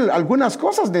 están mal algunas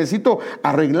cosas, necesito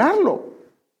arreglarlo.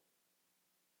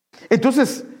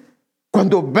 Entonces,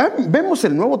 cuando vemos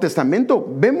el Nuevo Testamento,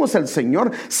 vemos al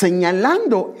Señor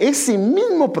señalando ese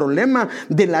mismo problema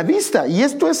de la vista. Y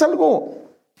esto es algo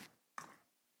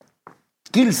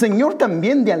que el Señor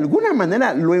también de alguna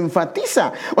manera lo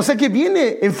enfatiza. O sea que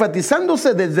viene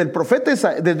enfatizándose desde el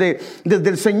profeta, desde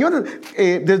el Señor,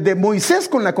 desde Moisés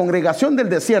con la congregación del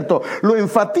desierto. Lo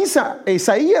enfatiza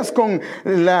Isaías con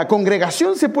la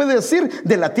congregación, se puede decir,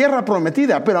 de la tierra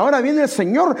prometida. Pero ahora viene el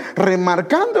Señor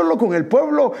remarcándolo con el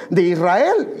pueblo de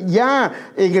Israel ya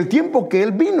en el tiempo que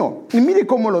Él vino. Y mire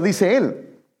cómo lo dice Él.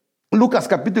 Lucas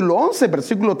capítulo 11,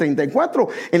 versículo 34,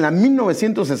 en la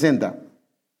 1960.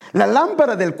 La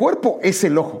lámpara del cuerpo es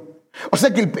el ojo. O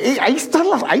sea que ahí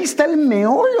está el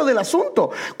meollo del asunto,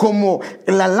 como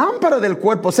la lámpara del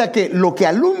cuerpo. O sea que lo que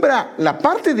alumbra la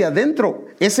parte de adentro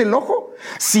es el ojo.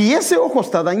 Si ese ojo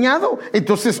está dañado,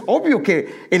 entonces obvio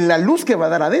que en la luz que va a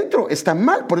dar adentro está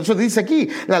mal. Por eso dice aquí,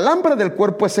 la lámpara del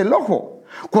cuerpo es el ojo.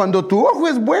 Cuando tu ojo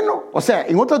es bueno, o sea,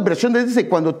 en otras versiones dice,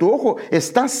 cuando tu ojo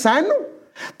está sano,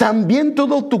 también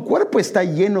todo tu cuerpo está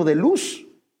lleno de luz.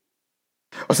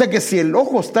 O sea que si el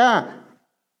ojo está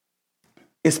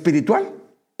espiritual,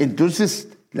 entonces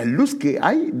la luz que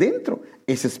hay dentro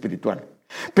es espiritual.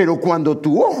 Pero cuando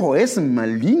tu ojo es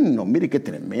maligno, mire qué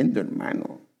tremendo,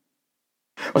 hermano.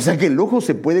 O sea que el ojo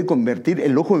se puede convertir,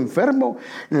 el ojo enfermo,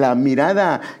 la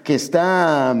mirada que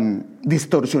está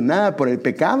distorsionada por el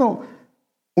pecado,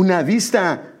 una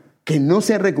vista que no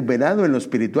se ha recuperado en lo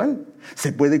espiritual,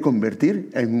 se puede convertir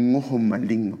en un ojo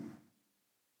maligno.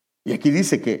 Y aquí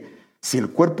dice que si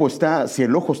el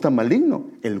ojo está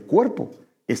maligno, el cuerpo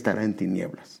estará en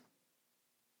tinieblas.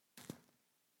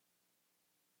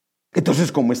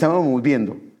 Entonces, como estábamos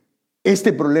viendo,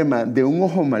 este problema de un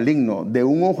ojo maligno, de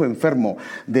un ojo enfermo,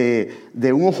 de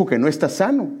un ojo que no está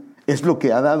sano, es lo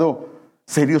que ha dado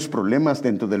serios problemas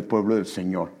dentro del pueblo del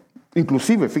Señor.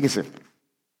 Inclusive, fíjese,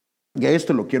 y a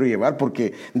esto lo quiero llevar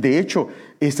porque, de hecho,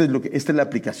 esta es la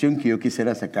aplicación que yo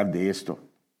quisiera sacar de esto.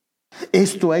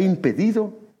 Esto ha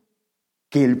impedido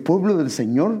que el pueblo del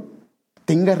Señor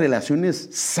tenga relaciones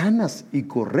sanas y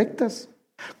correctas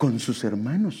con sus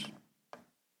hermanos,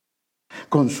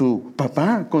 con su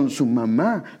papá, con su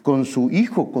mamá, con su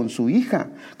hijo, con su hija,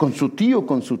 con su tío,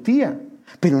 con su tía,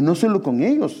 pero no solo con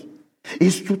ellos.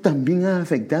 Esto también ha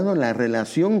afectado la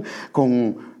relación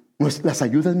con las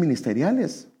ayudas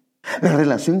ministeriales, la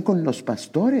relación con los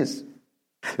pastores,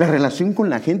 la relación con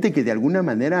la gente que de alguna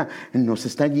manera nos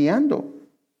está guiando.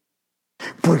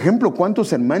 Por ejemplo,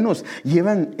 ¿cuántos hermanos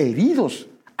llevan heridos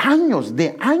años,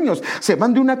 se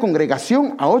van de una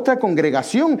congregación a otra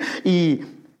congregación y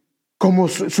como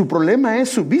su problema es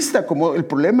su vista, como el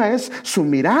problema es su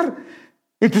mirar,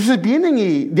 entonces vienen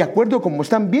y de acuerdo como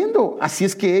están viendo, así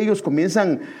es que ellos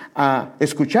comienzan a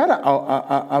escuchar,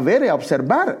 a ver, a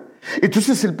observar.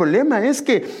 Entonces el problema es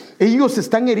que ellos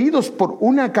están heridos por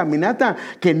una caminata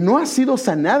que no ha sido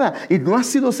sanada y no ha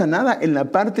sido sanada en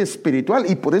la parte espiritual,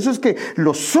 y por eso es que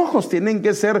los ojos tienen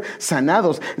que ser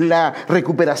sanados. La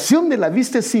recuperación de la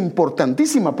vista es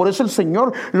importantísima, por eso el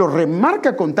Señor lo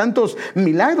remarca con tantos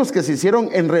milagros que se hicieron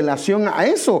en relación a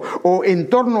eso o en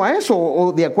torno a eso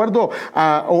o de acuerdo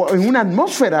o en una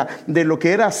atmósfera de lo que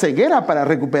era ceguera para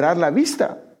recuperar la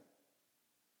vista.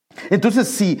 Entonces,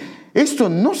 si esto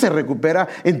no se recupera,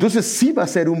 entonces sí va a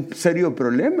ser un serio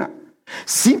problema.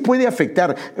 Sí puede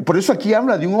afectar, por eso aquí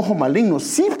habla de un ojo maligno,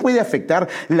 sí puede afectar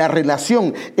la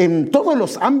relación en todos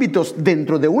los ámbitos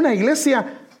dentro de una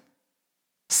iglesia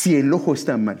si el ojo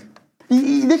está mal.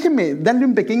 Y déjeme darle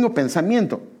un pequeño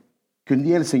pensamiento, que un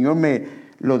día el Señor me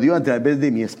lo dio a través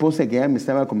de mi esposa, que ella me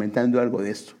estaba comentando algo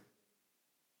de esto.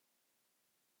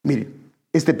 Mire,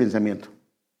 este pensamiento.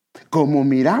 Como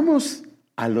miramos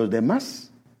a los demás,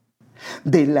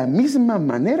 de la misma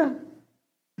manera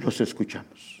los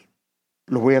escuchamos.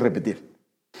 Lo voy a repetir.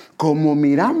 Como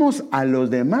miramos a los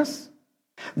demás,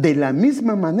 de la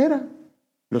misma manera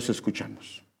los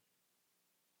escuchamos.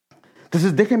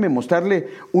 Entonces déjeme mostrarle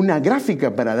una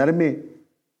gráfica para darme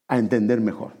a entender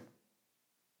mejor.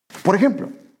 Por ejemplo,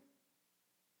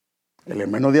 el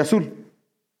hermano de azul.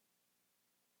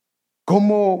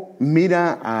 ¿Cómo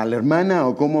mira a la hermana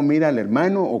o cómo mira al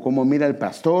hermano o cómo mira al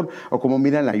pastor o cómo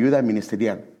mira la ayuda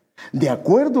ministerial? De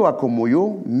acuerdo a cómo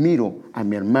yo miro a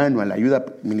mi hermano, a la ayuda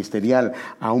ministerial,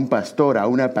 a un pastor, a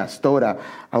una pastora,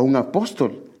 a un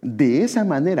apóstol, de esa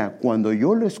manera, cuando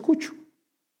yo lo escucho,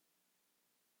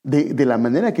 de la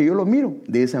manera que yo lo miro,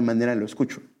 de esa manera lo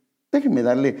escucho. Déjenme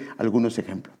darle algunos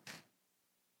ejemplos.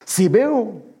 Si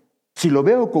lo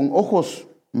veo con ojos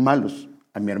malos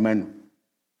a mi hermano,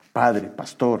 padre,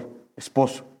 pastor,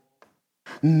 esposo,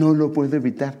 no lo puedo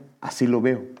evitar, así lo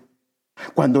veo.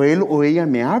 Cuando él o ella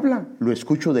me habla, lo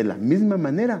escucho de la misma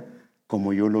manera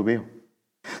como yo lo veo.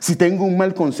 Si tengo un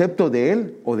mal concepto de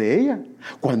él o de ella,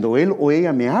 cuando él o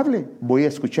ella me hable, voy a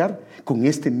escuchar con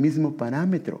este mismo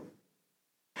parámetro.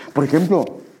 Por ejemplo,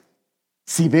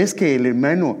 si ves que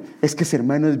ese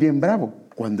hermano es bien bravo,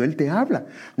 cuando él te habla,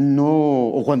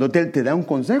 o cuando te da un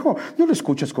consejo, no lo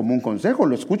escuchas como un consejo,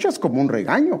 lo escuchas como un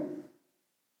regaño.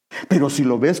 Pero si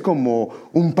lo ves como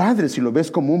un padre, si lo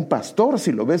ves como un pastor,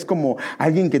 si lo ves como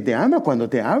alguien que te ama, cuando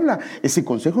te habla, ese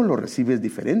consejo lo recibes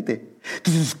diferente.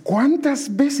 Entonces,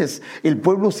 ¿cuántas veces el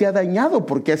pueblo se ha dañado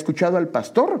porque ha escuchado al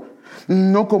pastor?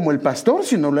 No como el pastor,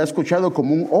 sino lo ha escuchado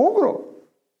como un ogro.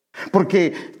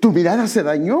 Porque tu mirada se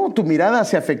dañó, tu mirada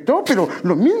se afectó, pero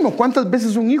lo mismo, ¿cuántas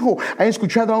veces un hijo ha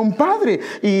escuchado a un padre?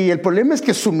 Y el problema es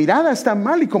que su mirada está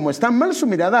mal, y como está mal su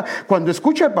mirada, cuando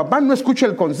escucha al papá no escucha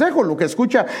el consejo, lo que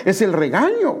escucha es el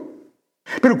regaño.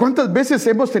 Pero ¿cuántas veces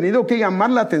hemos tenido que llamar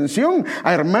la atención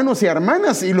a hermanos y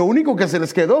hermanas y lo único que se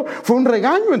les quedó fue un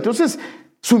regaño? Entonces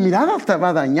su mirada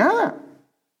estaba dañada.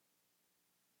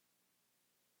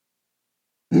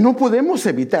 No podemos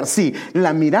evitar, sí,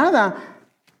 la mirada,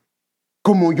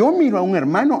 como yo miro a un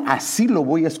hermano, así lo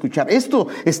voy a escuchar. Esto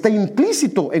está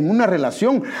implícito en una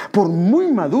relación, por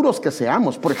muy maduros que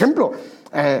seamos. Por ejemplo,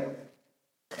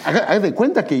 haga de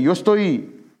cuenta que yo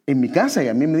estoy en mi casa y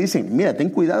a mí me dicen, mira, ten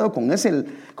cuidado con ese,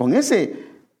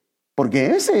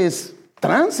 porque ese es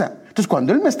tranza. Entonces,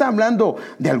 cuando él me está hablando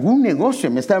de algún negocio,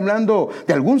 me está hablando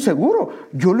de algún seguro,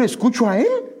 yo lo escucho a él.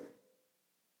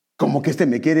 Como que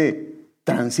me quiere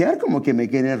transear, como que me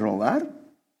quiere robar.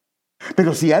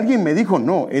 Pero si alguien me dijo,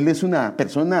 no, él es una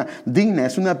persona digna,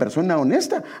 es una persona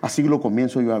honesta, así lo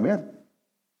comienzo yo a ver.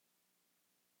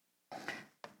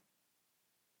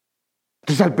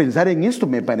 Entonces, al pensar en esto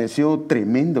me pareció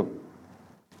tremendo.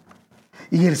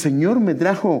 Y el Señor me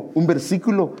trajo un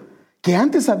versículo que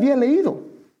antes había leído.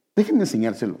 Déjenme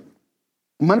enseñárselo.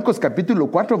 Marcos capítulo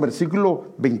 4,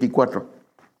 versículo 24.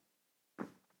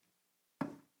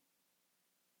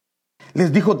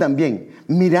 Les dijo también,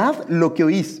 mirad lo que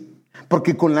oís,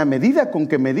 porque con la medida con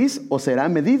que medís os será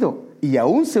medido, y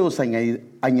aún se os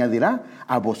añadirá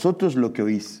a vosotros lo que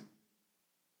oís.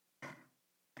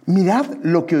 Mirad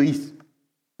lo que oís.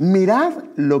 Mirad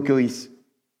lo que oís.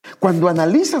 Cuando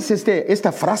analizas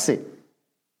esta frase,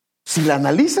 si la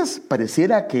analizas,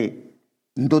 pareciera que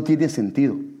no tiene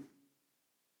sentido.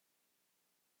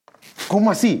 ¿Cómo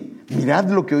así? Mirad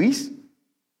lo que oís.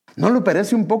 ¿No le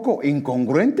parece un poco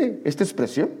incongruente esta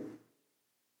expresión?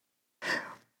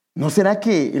 ¿No será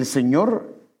que el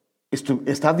Señor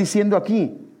está diciendo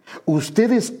aquí,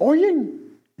 ustedes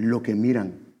oyen lo que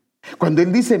miran? Cuando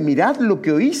Él dice, mirad lo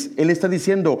que oís, Él está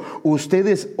diciendo,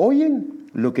 ustedes oyen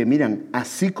lo que miran,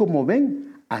 así como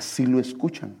ven, así lo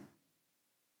escuchan.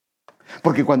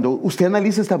 Porque cuando usted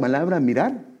analiza esta palabra,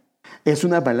 mirar, es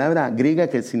una palabra griega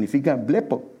que significa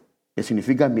blepo, que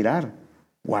significa mirar,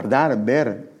 guardar,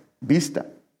 ver, vista.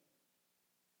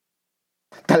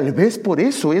 Tal vez por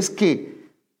eso es que,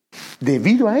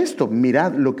 debido a esto,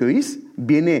 mirad lo que oís,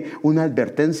 viene una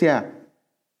advertencia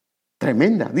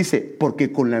tremenda. Dice,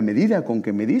 porque con la medida con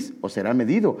que medís, os será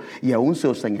medido, y aún se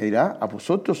os añadirá a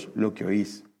vosotros lo que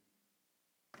oís.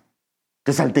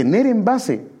 Entonces, al tener en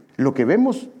base lo que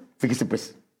vemos, fíjese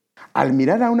pues, al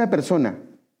mirar a una persona,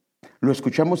 lo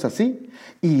escuchamos así,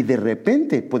 y de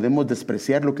repente podemos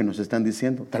despreciar lo que nos están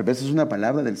diciendo. Tal vez es una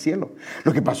palabra del cielo.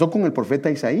 Lo que pasó con el profeta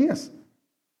Isaías.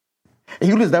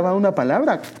 Ellos les daban una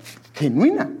palabra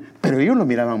genuina, pero ellos lo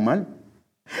miraban mal.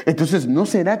 Entonces, ¿no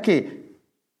será que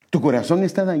tu corazón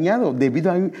está dañado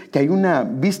debido a que hay una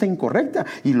vista incorrecta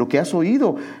y lo que has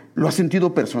oído lo has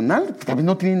sentido personal? Tal vez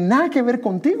no tiene nada que ver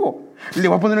contigo. Le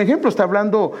voy a poner un ejemplo. Está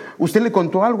hablando, usted le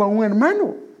contó algo a un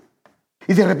hermano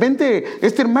y de repente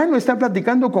este hermano está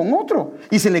platicando con otro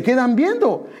y se le quedan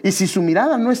viendo. Y si su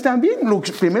mirada no está bien, lo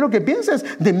primero que piensa es,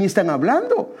 de mí están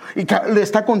hablando. Y le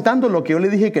está contando lo que yo le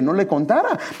dije que no le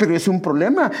contara, pero es un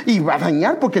problema y va a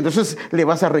dañar porque entonces le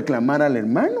vas a reclamar al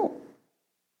hermano.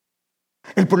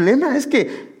 El problema es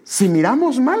que si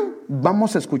miramos mal,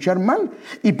 vamos a escuchar mal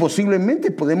y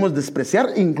posiblemente podemos despreciar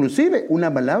inclusive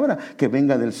una palabra que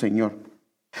venga del Señor.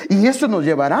 Y eso nos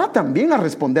llevará también a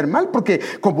responder mal, porque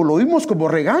como lo vimos como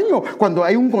regaño, cuando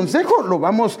hay un consejo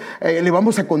le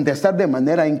vamos a contestar de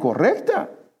manera incorrecta.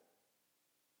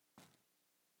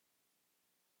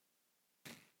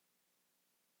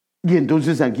 Y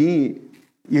entonces aquí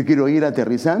yo quiero ir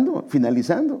aterrizando,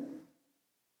 finalizando.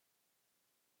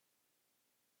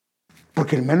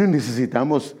 Porque, hermanos,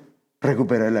 necesitamos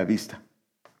recuperar la vista.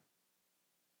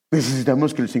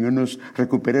 Necesitamos que el Señor nos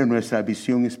recupere nuestra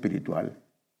visión espiritual,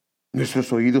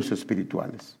 nuestros oídos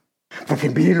espirituales. Porque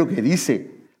mire lo que dice,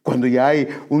 cuando ya hay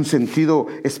un sentido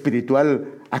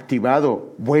espiritual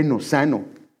activado, bueno, sano.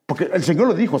 Porque el Señor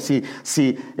lo dijo, si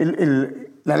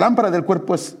la lámpara del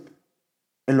cuerpo es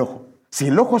el ojo. Si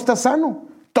el ojo está sano,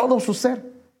 todo su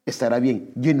ser estará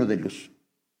bien, lleno de luz.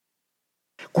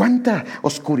 ¿Cuánta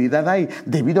oscuridad hay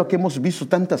debido a que hemos visto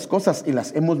tantas cosas y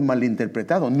las hemos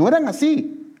malinterpretado? No eran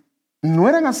así,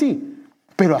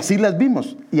 pero así las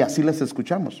vimos y así las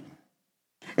escuchamos.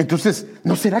 Entonces,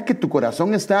 ¿no será que tu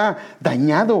corazón está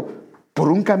dañado por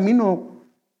un camino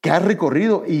que has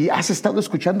recorrido y has estado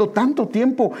escuchando tanto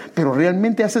tiempo, pero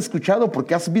realmente has escuchado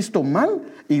porque has visto mal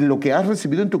y lo que has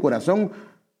recibido en tu corazón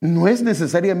no es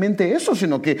necesariamente eso,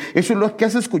 sino que eso es lo que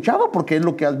has escuchado porque es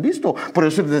lo que has visto. Por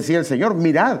eso decía el Señor,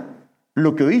 mirad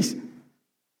lo que oís.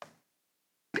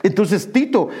 Entonces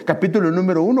Tito, capítulo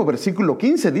número 1, versículo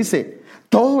 15 dice,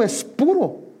 todo es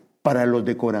puro para los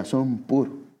de corazón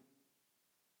puro.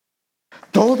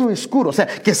 Todo es puro. O sea,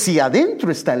 que si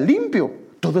adentro está limpio,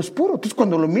 todo es puro. Entonces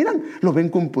cuando lo miran, lo ven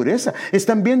con pureza.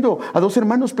 Están viendo a dos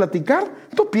hermanos platicar.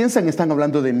 No piensan, están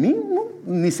hablando de mí. No,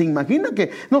 ni se imagina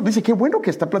que... No, dice, qué bueno que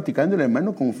está platicando el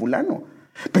hermano con fulano.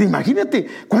 Pero imagínate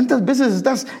cuántas veces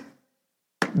estás...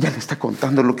 Ya le está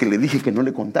contando lo que le dije que no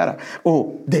le contara.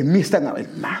 O de mí están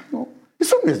hablando. Hermano,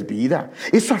 eso no es vida.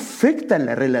 Eso afecta en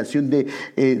la relación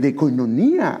de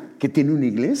coinonía que tiene una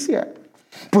iglesia.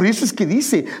 Por eso es que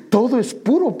dice, todo es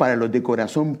puro para los de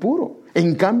corazón puro.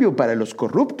 En cambio, para los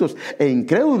corruptos e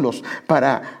incrédulos,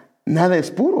 para nada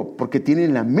es puro, porque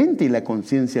tienen la mente y la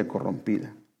conciencia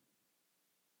corrompida.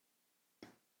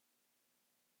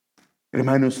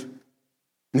 Hermanos,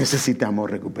 necesitamos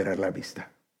recuperar la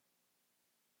vista.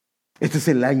 Este es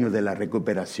el año de la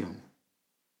recuperación.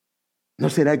 ¿No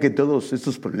será que todos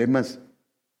estos problemas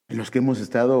en los que hemos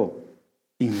estado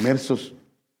inmersos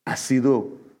ha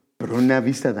sido por una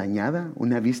vista dañada,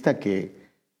 una vista que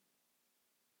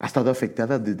ha estado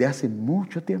afectada desde hace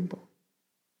mucho tiempo?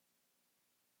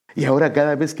 Y ahora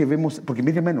cada vez que vemos, porque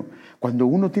mire hermano, cuando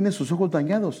uno tiene sus ojos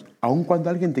dañados, aun cuando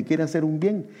alguien te quiere hacer un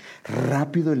bien,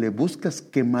 rápido le buscas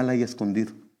qué mal hay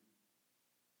escondido.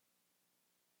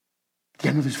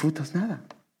 Ya no disfrutas nada.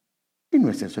 Y no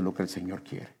es eso lo que el Señor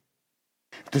quiere.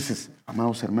 Entonces,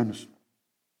 amados hermanos,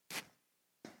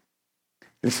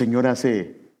 el Señor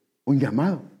hace un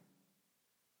llamado.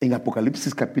 En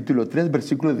Apocalipsis capítulo 3,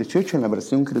 versículo 18, en la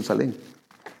versión Jerusalén.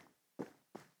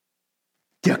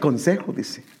 Te aconsejo,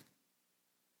 dice,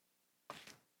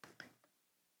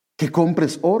 que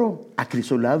compres oro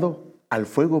acrisolado al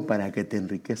fuego para que te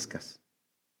enriquezcas.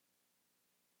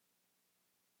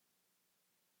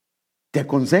 Te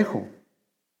aconsejo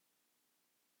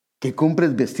que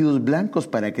compres vestidos blancos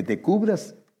para que te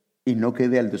cubras y no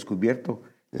quede al descubierto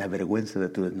la vergüenza de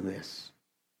tu desnudez.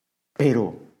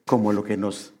 Pero como lo que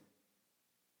nos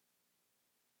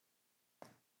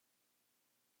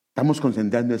estamos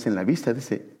concentrando es en la vista,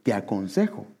 dice, te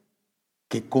aconsejo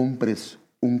que compres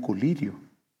un colirio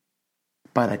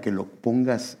para que lo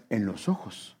pongas en los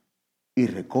ojos y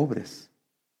recuperes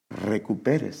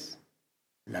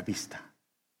la vista.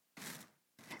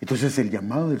 Entonces el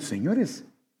llamado del Señor es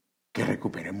que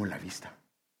recuperemos la vista.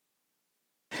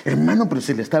 Hermano, pero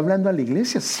se le está hablando a la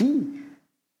iglesia, sí,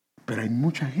 pero hay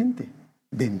mucha gente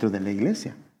dentro de la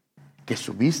iglesia que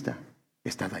su vista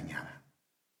está dañada.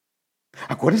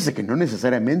 Acuérdense que no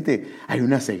necesariamente hay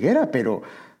una ceguera, pero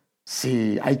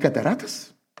si hay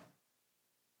cataratas,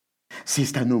 si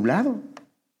está nublado.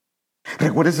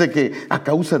 Recuérdense que a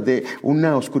causa de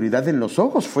una oscuridad en los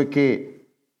ojos fue que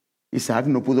Isaac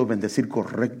no pudo bendecir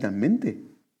correctamente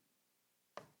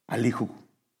al hijo.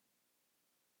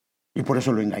 Y por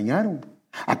eso lo engañaron.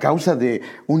 A causa de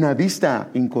una vista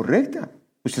incorrecta,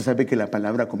 usted sabe que la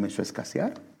palabra comenzó a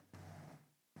escasear.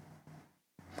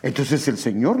 Entonces el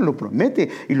Señor lo promete,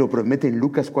 y lo promete en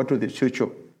Lucas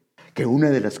 4:18, que una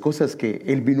de las cosas que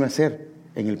Él vino a hacer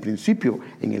en el principio,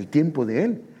 en el tiempo de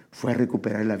Él, fue a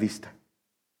recuperar la vista.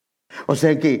 O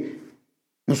sea que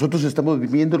nosotros estamos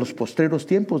viviendo los postreros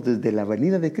tiempos desde la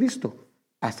venida de Cristo,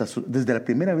 desde la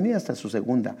primera venida hasta su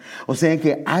segunda. O sea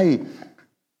que hay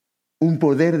un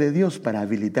poder de Dios para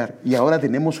habilitar, y ahora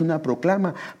tenemos una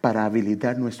proclama para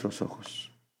habilitar nuestros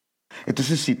ojos.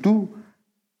 Entonces, si tú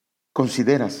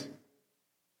consideras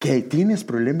que tienes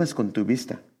problemas con tu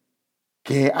vista,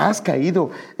 que has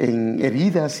caído en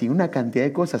heridas y una cantidad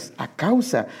de cosas a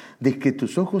causa de que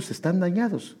tus ojos están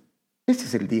dañados, este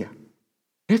es el día.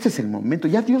 Este es el momento.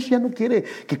 Ya Dios ya no quiere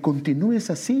que continúes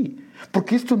así,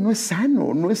 porque esto no es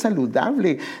sano, no es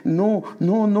saludable, no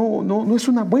es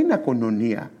una buena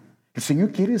coinonía. El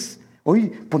Señor quiere hoy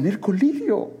poner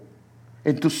colirio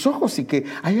en tus ojos y que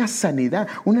haya sanidad,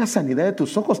 una sanidad de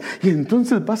tus ojos. Y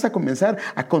entonces vas a comenzar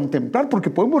a contemplar, porque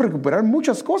podemos recuperar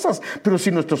muchas cosas, pero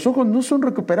si nuestros ojos no son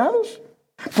recuperados.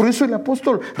 Por eso el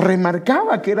apóstol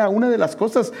remarcaba que era una de las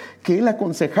cosas que él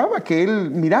aconsejaba, que él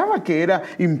miraba que era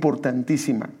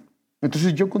importantísima.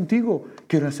 Entonces yo contigo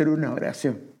quiero hacer una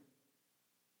oración.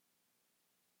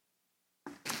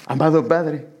 Amado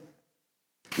Padre,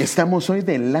 estamos hoy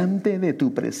delante de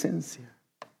tu presencia.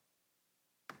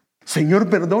 Señor,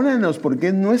 perdónanos porque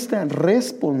es nuestra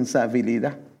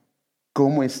responsabilidad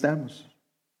cómo estamos.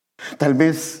 Tal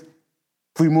vez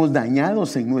fuimos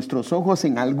dañados en nuestros ojos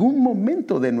en algún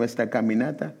momento de nuestra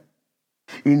caminata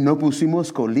y no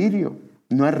pusimos colirio,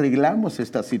 no arreglamos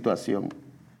esta situación.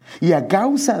 Y a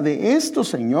causa de esto,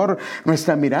 Señor,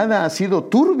 nuestra mirada ha sido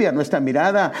turbia, nuestra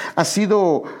mirada ha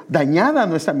sido dañada,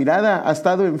 nuestra mirada ha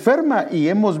estado enferma y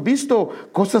hemos visto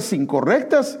cosas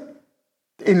incorrectas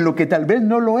en lo que tal vez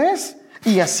no lo es.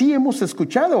 Y así hemos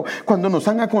escuchado. Cuando nos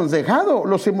han aconsejado,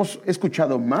 los hemos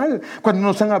escuchado mal. Cuando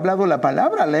nos han hablado la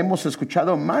palabra, la hemos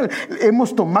escuchado mal.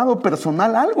 Hemos tomado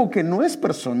personal algo que no es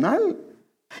personal.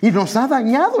 Y nos ha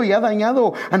dañado y ha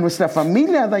dañado a nuestra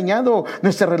familia, ha dañado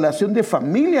nuestra relación de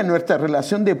familia, nuestra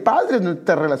relación de padres,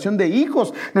 nuestra relación de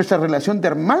hijos, nuestra relación de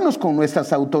hermanos con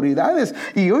nuestras autoridades.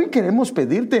 Y hoy queremos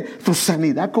pedirte tu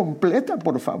sanidad completa,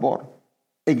 por favor.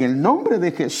 En el nombre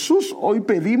de Jesús, hoy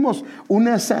pedimos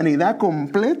una sanidad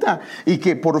completa y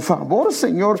que por favor,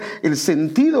 Señor, el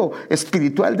sentido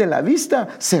espiritual de la vista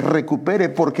se recupere,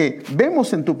 porque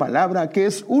vemos en tu palabra que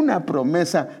es una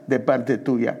promesa de parte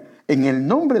tuya. En el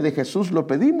nombre de Jesús lo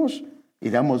pedimos y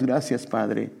damos gracias,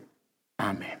 Padre.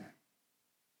 Amén.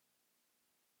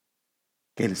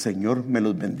 Que el Señor me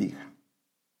los bendiga.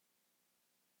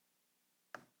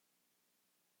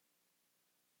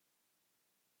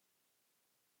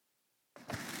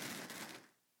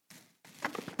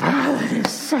 Padre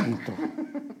Santo.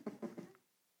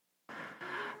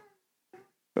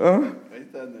 ¿Ah? Ahí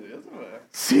estás nervioso, ¿verdad?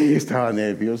 Sí, estaba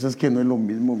nervioso. Es que no es lo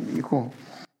mismo, mi hijo.